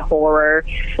thing in horror.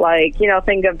 Like, you know,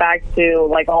 think of back to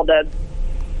like all the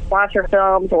slasher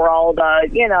films where all the,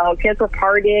 you know, kids were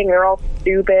partying, they're all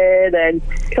stupid and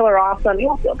killer awesome. You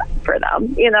don't feel bad for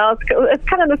them, you know. It's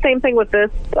kind of the same thing with this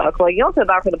book. Like, you don't feel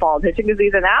bad for the politician because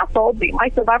he's an asshole, but you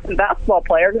might feel bad for the basketball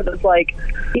player because it's like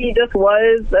he just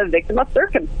was a victim of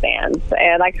circumstance.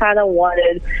 And I kind of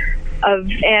wanted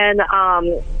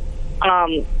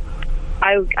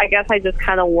I guess I just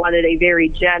kind of wanted a very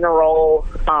general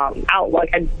outlook.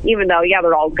 And even though, yeah,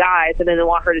 they're all guys, I didn't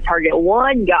want her to target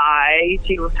one guy.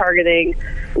 She was targeting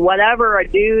whatever, a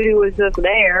dude who was just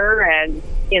there and,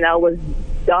 you know, was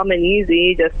dumb and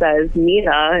easy, just as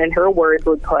Mina, in her words,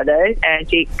 would put it. And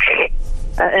she...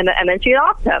 and then she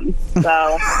offed him.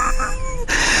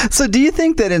 So do you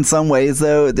think that in some ways,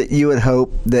 though, that you would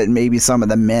hope that maybe some of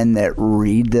the men that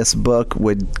read this book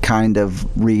would kind of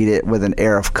read it with an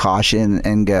air of caution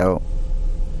and go,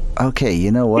 okay,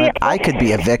 you know what? I could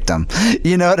be a victim.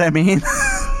 You know what I mean?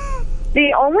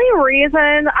 The only reason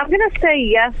I'm going to say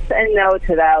yes and no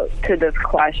to this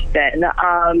question,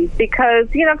 because,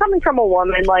 you know, coming from a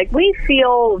woman, like, we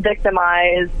feel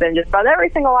victimized in just about every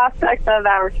single aspect of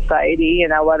our society, you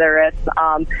know, whether it's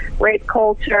rape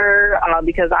culture,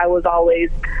 because I was always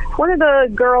one of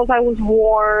the girls I was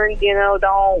warned, you know,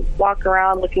 don't walk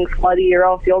around looking slutty or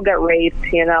else you'll get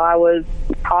raped. You know, I was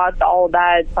taught all of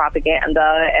that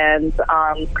propaganda. And,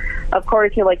 of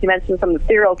course, you know, like you mentioned, some of the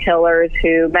serial killers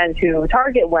men who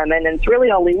target women, and it's really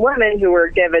only women who were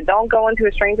given, don't go into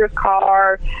a stranger's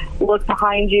car, look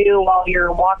behind you while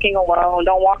you're walking alone,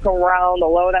 don't walk around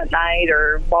alone at night,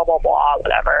 or blah, blah, blah,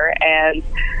 whatever. And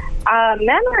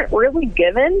men aren't really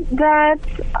given that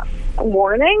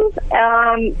warning,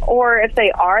 or if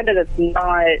they are, that it's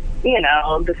not, you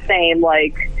know, the same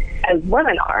like as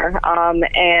women are.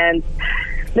 And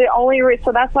the only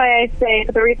so that's why I say,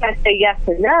 the reason I say yes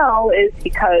and no is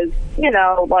because, you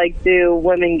know, like, do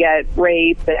women get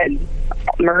raped and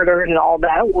murdered and all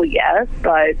that? Well, yes,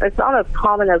 but it's not as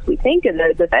common as we think it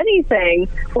is. If anything,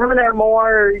 women are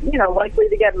more, you know, likely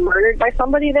to get murdered by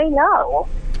somebody they know,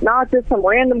 not just some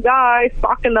random guy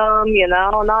stalking them, you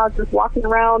know, not just walking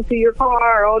around to your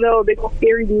car. Oh no, big old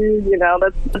scary dude, you know.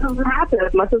 That doesn't happen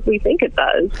as much as we think it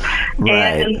does.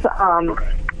 Right. And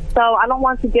so I don't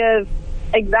want to give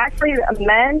exactly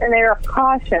men an air of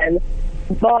caution,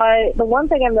 but the one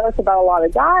thing I've noticed about a lot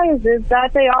of guys is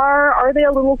that are they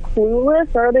a little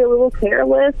clueless? Are they a little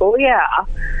careless? Oh yeah.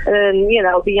 And, you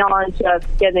know, beyond just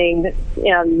getting,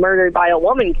 you know, murdered by a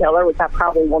woman killer, which that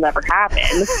probably will never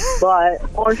happen, but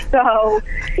or so.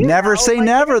 Never say like,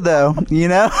 never, though, you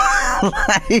know?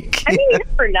 Like, I mean, you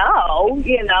never know,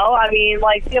 you know? I mean,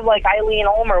 like, you have, like, Eileen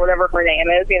Ulmer, whatever her name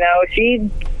is, you know,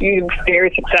 she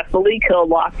very successfully killed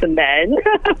lots of men,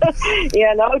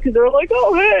 you know, because they're like,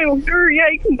 oh, hey, sure, yeah,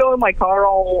 you can go in my car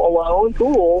all alone,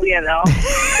 cool, you know?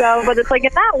 So, but it's like,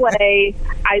 in that way,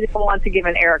 I just want to give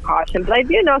an air of caution, but I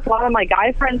do know a lot of my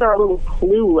guy friends are a little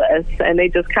clueless, and they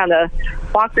just kind of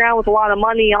walk around with a lot of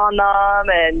money on them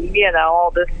and,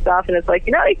 all this stuff. And it's like,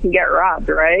 you can get robbed,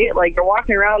 right? Like, you're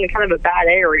walking around in kind of a bad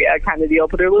area kind of deal,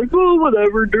 but they're like, oh,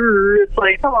 whatever, dude. It's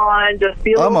like, come on, just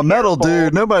be I'm a metal careful.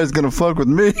 dude. Nobody's going to fuck with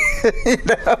me.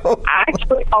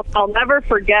 Actually, I'll never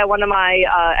forget one of my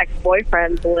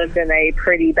ex-boyfriends lived in a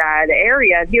pretty bad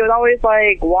area. He would always,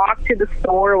 like, walk to the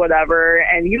store or whatever,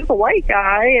 and he was a white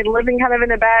guy and living kind of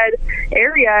in a bad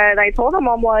area. And I told him,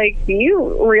 I'm like, do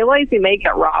you realize you may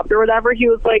get robbed or whatever? He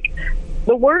was like,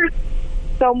 the worst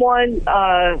someone,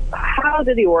 how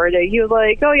did he word it? He was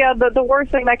like, oh yeah, the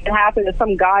worst thing that can happen is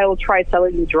some guy will try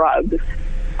selling you drugs.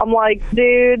 I'm like,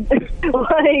 dude,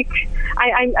 like,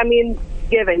 I mean,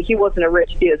 given he wasn't a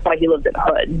rich dude, that's why he lived in the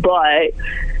hood, but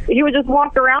he would just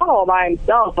walk around all by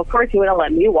himself. Of course, he wouldn't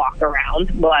let me walk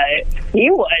around, but he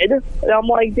would. And I'm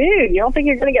like, dude, you don't think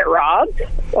you're going to get robbed?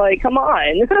 Like, come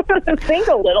on, think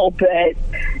a little bit.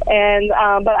 And,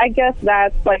 but I guess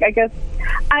that's, like, I guess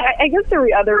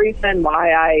the other reason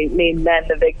why I made men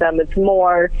the victim is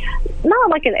more, not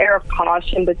like an air of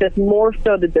caution, but just more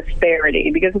so the disparity.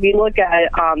 Because if you look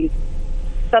at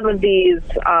some of these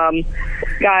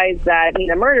guys that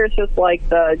murder is just like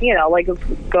like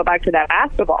go back to that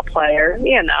basketball player,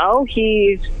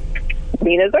 he's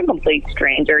is a complete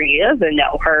stranger. He doesn't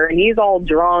know her, and he's all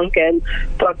drunk and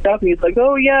fucked up, and he's like,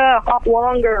 oh yeah, hot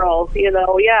blonde girl,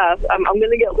 yeah, I'm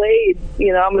gonna get laid,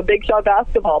 I'm a big shot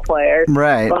basketball player,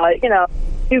 right? But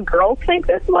do girls think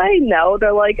this way? No,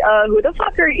 they're like, who the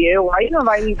fuck are you? Why are you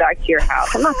inviting me back to your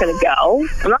house? I'm not gonna go.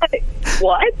 I'm not.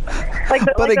 What?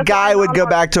 But a guy would go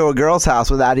back to a girl's house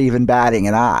without even batting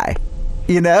an eye.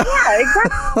 Yeah,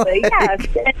 exactly. Yes.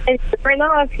 And sure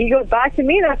enough, he goes back to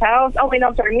Mina's house. Oh, wait, no,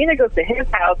 I'm sorry. Mina goes to his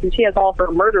house, and she has all of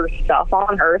her murder stuff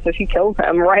on her, so she kills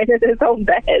him right in his own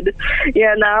bed.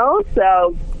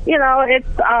 So, it's,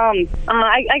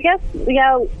 I guess,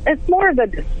 it's more of a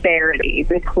disparity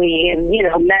between,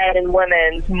 men and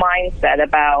women's mindset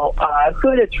about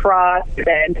who to trust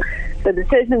and the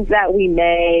decisions that we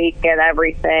make and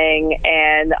everything.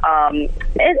 And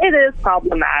it is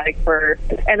problematic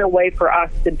in a way for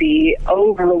us to be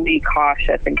overly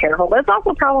cautious and careful, but it's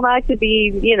also problematic to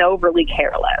be, overly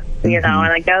careless, and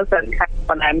I guess that's kind of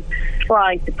what I'm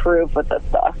trying to prove with this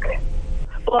book.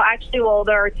 Well, actually,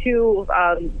 there are two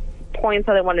points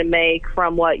that I want to make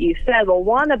from what you said. Well,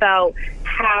 one about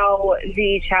how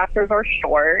the chapters are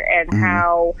short and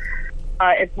how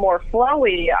it's more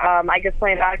flowy. I guess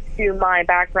going back to my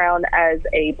background as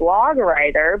a blog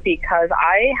writer, because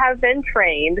I have been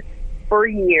trained for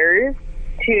years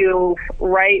to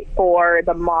write for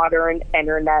the modern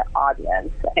internet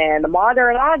audience. And the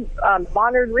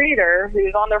modern reader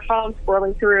who's on their phone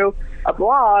scrolling through a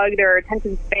blog, their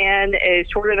attention span is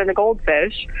shorter than a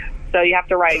goldfish. So you have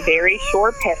to write very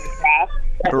short paragraphs,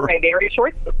 write very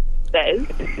short sentences,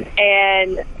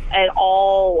 and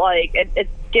all, like, it's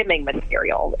skimming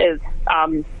material is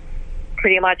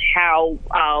pretty much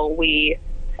how we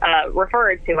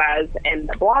refer to as in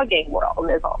the blogging world,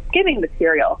 is all skimming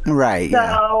material. Right.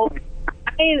 So,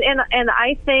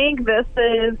 I think this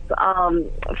is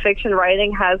fiction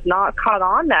writing has not caught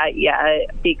on that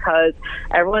yet, because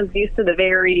everyone's used to the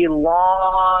very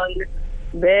long,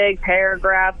 big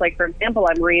paragraphs. Like, for example,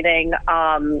 I'm reading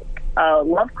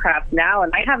Lovecraft now,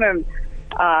 and I haven't,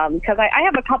 because I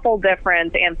have a couple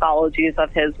different anthologies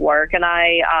of his work, and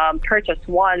I purchased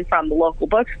one from the local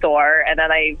bookstore, and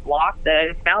then I lost it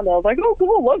and found it. I was like, oh,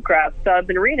 cool, Lovecraft. So I've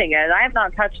been reading it, and I have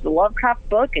not touched the Lovecraft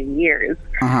book in years.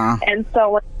 And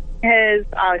so his,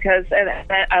 because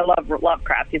I love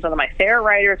Lovecraft. He's one of my favorite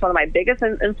writers, one of my biggest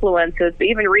influences. But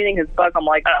even reading his book, I'm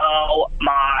like, oh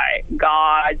my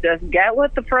God, just get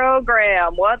with the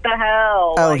program. What the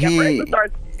hell? Oh,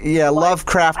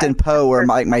 Lovecraft and Poe were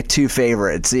like my two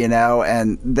favorites,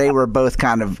 and they were both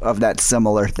kind of that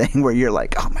similar thing where you're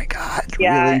like, oh my God,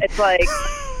 yeah, really? It's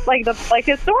like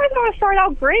his stories always start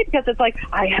out great, because it's like,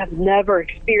 I have never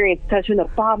experienced such an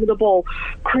abominable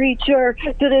creature.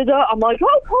 I'm like,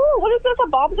 oh cool, what is this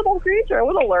abominable creature? I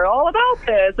want to learn all about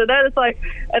this. And then it's like,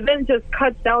 and then it just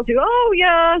cuts down to, oh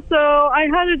yeah, so I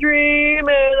had a dream and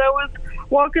I was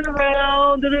walking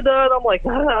around, and I'm like,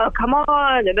 oh, come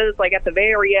on. And then it's like at the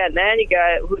very end, then you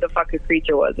get who the fuck his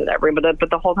creature was and everything. But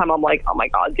the whole time I'm like, oh my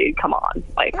God, dude, come on.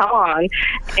 Like, come on.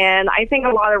 And I think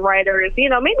a lot of writers,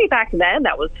 maybe back then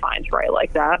that was fine to write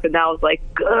like that, but now it's like,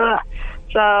 ugh,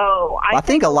 So I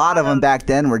think a lot of them back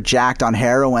then were jacked on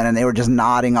heroin, and they were just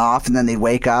nodding off, and then they'd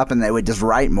wake up and they would just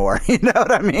write more. You know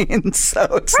what I mean? So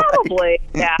it's probably,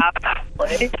 yeah,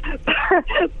 probably.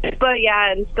 But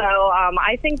yeah, and so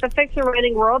I think the fiction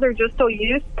writing world are just so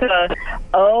used to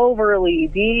overly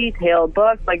detailed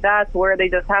books. Like that's where they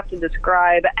just have to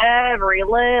describe every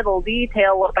little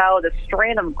detail about a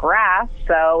strain of grass.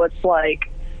 So it's like,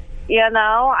 you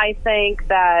know, I think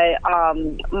that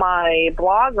my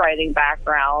blog writing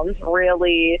background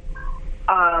really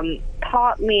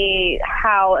taught me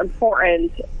how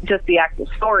important just the actual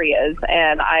story is.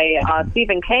 And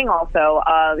Stephen King also,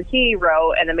 he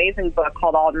wrote an amazing book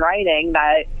called On Writing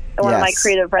that in one of my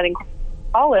creative writing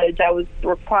college, I was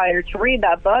required to read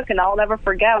that book, and I'll never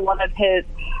forget one of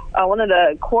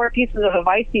the core pieces of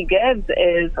advice he gives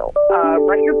is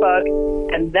write your book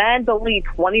and then delete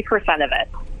 20% of it.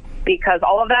 Because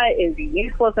all of that is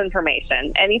useless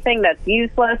information. Anything that's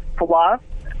useless, fluff,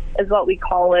 is what we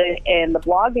call it in the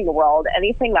blogging world.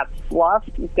 Anything that's fluff,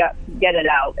 get it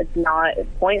out. It's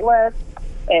pointless.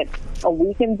 It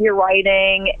weakens your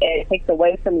writing. It takes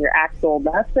away from your actual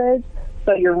message.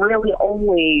 So you're really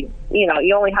only,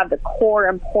 you only have the core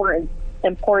important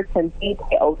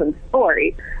details in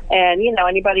story. And,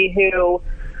 anybody who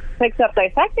picks up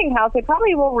Dissecting House, they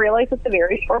probably will realize it's a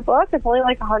very short book. It's only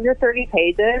like 130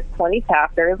 pages, 20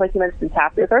 chapters. Like you mentioned,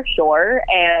 chapters are short,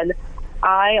 and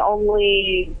I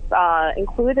only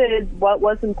included what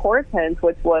was important,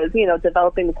 which was,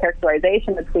 developing the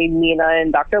characterization between Mina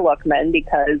and Dr. Luckman,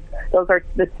 because those are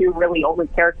the two really only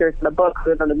characters in the book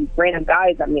other than the random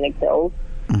guys that Mina kills.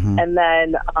 Mm-hmm. And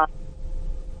then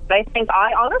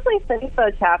I honestly think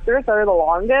the chapters that are the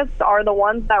longest are the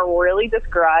ones that really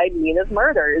describe Mina's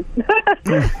murders.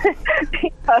 because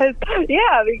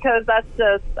that's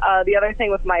just the other thing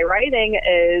with my writing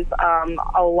is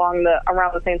around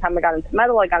the same time I got into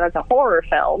metal, I got into horror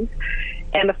films.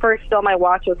 And the first film I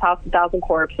watched was House of a Thousand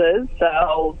Corpses.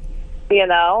 So,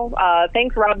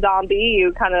 thanks, Rob Zombie.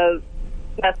 You kind of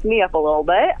messed me up a little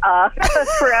bit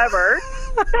forever.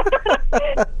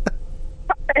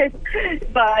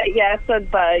 But yes,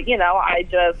 I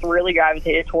just really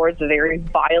gravitated towards very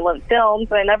violent films.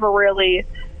 I never really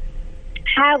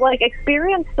had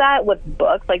experienced that with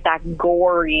books, like that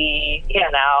gory,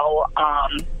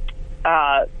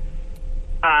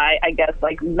 I guess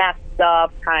messed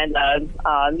up kind of,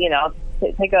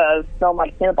 take a film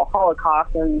like Cannibal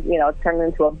Holocaust and turn it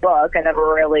into a book. I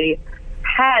never really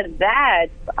had that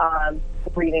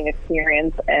reading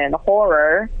experience in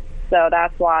horror. So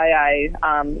that's why I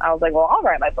was like, well, I'll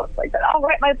write my books like that. I'll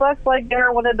write my books like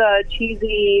they're one of the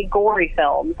cheesy, gory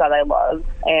films that I love.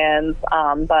 And,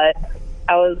 but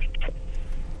I was,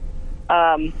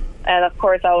 and of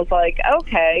course I was like,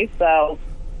 okay, so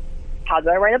how do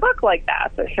I write a book like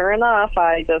that? So sure enough,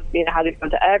 I just, had to go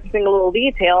into every single little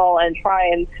detail and try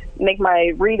and make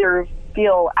my readers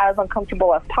feel as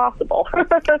uncomfortable as possible.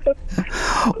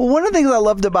 One of the things I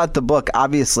loved about the book,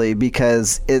 obviously,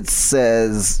 because it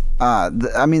says,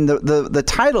 the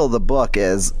title of the book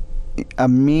is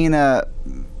Amina,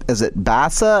 is it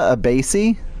Bassa,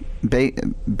 Abasi?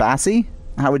 Bassi?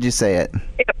 How would you say it?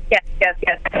 Yes,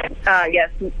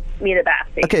 Mina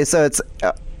Bassi. Okay, so it's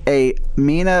a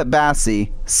Mina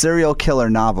Bassi serial killer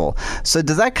novel. So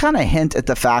does that kind of hint at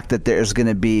the fact that there's going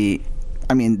to be,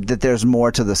 that there's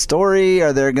more to the story?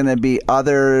 Are there going to be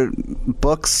other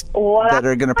books that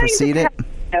are going to precede it?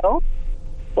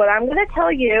 What I'm going to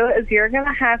tell you is you're going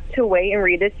to have to wait and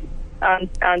read it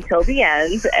until the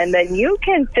end, and then you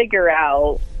can figure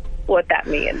out what that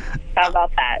means. How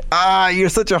about that? You're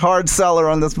such a hard seller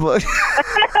on this book.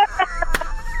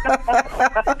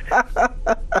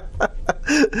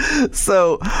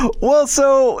 So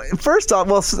first off,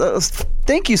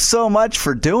 thank you so much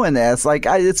for doing this.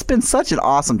 It's been such an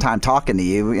awesome time talking to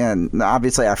you, and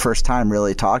obviously our first time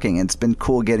really talking. It's been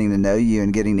cool getting to know you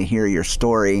and getting to hear your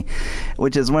story,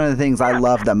 which is one of the things I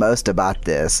love the most about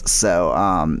this.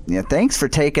 So, thanks for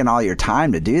taking all your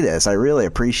time to do this. I really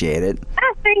appreciate it.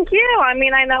 Thank you. I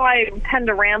know I tend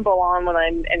to ramble on when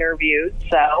I'm interviewed,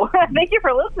 so thank you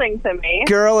for listening to me.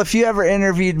 Girl, if you ever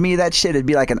interviewed me, that shit would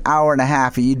be like an hour and a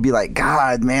half, and you'd be like,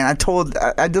 God, man, I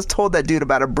just told that dude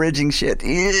about a bridging shit.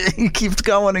 He keeps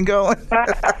going and going. Well,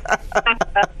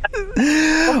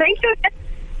 thank you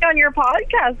on your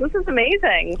podcast. This is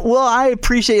amazing. Well, I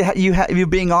appreciate you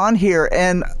being on here,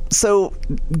 and so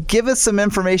give us some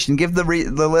information. Give the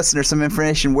listener some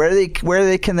information.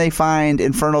 Where can they find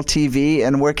Infernal TV,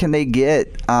 and where can they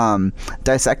get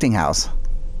Dissecting House?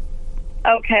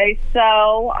 Okay,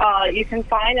 so you can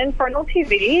find Infernal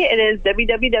TV. It is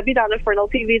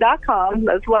www.infernaltv.com.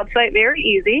 That's the website, very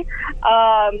easy.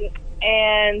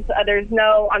 and there's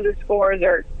no underscores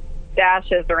or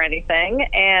dashes or anything.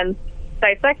 And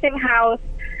Dissecting House,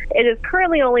 it is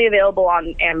currently only available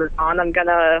on Amazon. I'm going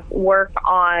to work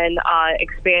on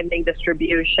expanding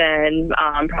distribution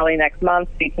probably next month,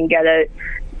 so you can get it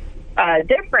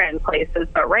different places.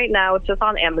 But right now, it's just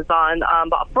on Amazon.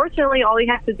 But fortunately, all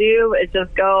you have to do is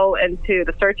just go into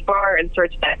the search bar and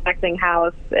search Dissecting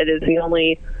House. It is the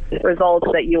only results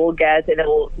that you will get, and it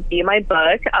will be my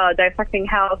book. Dissecting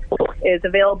House is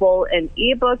available in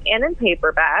ebook and in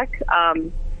paperback.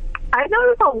 I've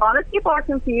noticed a lot of people are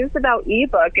confused about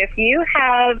ebook. If you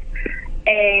have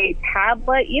a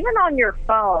tablet, even on your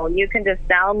phone, you can just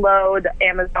download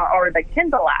Amazon or the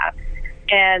Kindle app,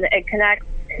 and it connects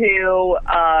to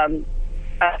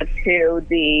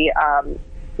the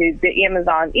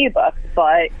Amazon ebook.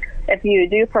 But if you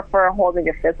do prefer holding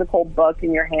a physical book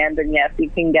in your hand, then yes, you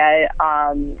can get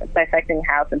Dissecting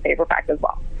House in paperback as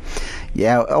well.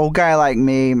 Yeah, old guy like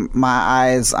me, my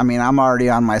eyes, I mean, I'm already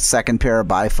on my second pair of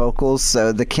bifocals,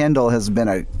 so the Kindle has been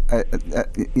a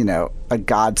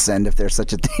godsend, if there's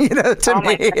such a thing, to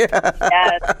me.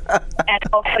 Yes. And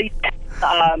also you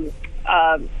can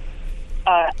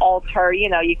alter, you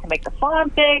can make the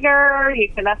font bigger, you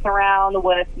can mess around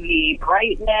with the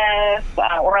brightness,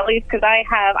 or at least because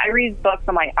I read books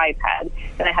on my iPad,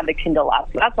 and I have the Kindle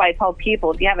app. So that's why I tell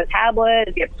people, if you have a tablet,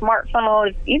 if you have a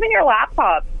smartphone, even your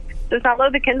laptop, just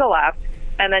download the Kindle app,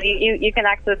 and then you can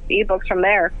access ebooks from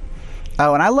there.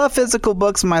 Oh, and I love physical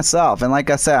books myself, and like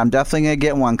I said, I'm definitely going to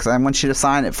get one because I want you to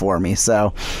sign it for me,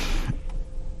 so...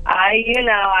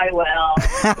 I will.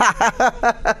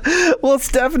 Well,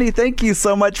 Stephanie, thank you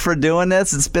so much for doing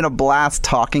this. It's been a blast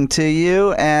talking to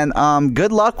you, and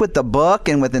good luck with the book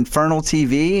and with Infernal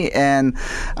TV, and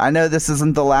I know this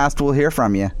isn't the last we'll hear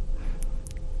from you.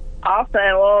 Awesome.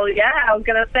 Well, yeah, I was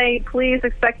going to say, please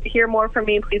expect to hear more from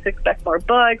me. Please expect more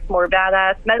books, more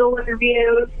badass metal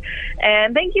interviews.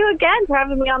 And thank you again for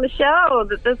having me on the show.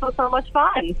 This was so much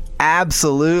fun.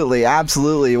 Absolutely.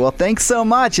 Absolutely. Well, thanks so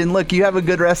much. And look, you have a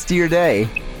good rest of your day.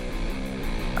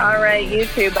 All right. You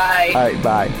too. Bye. All right.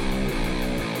 Bye.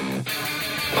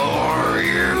 Are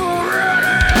you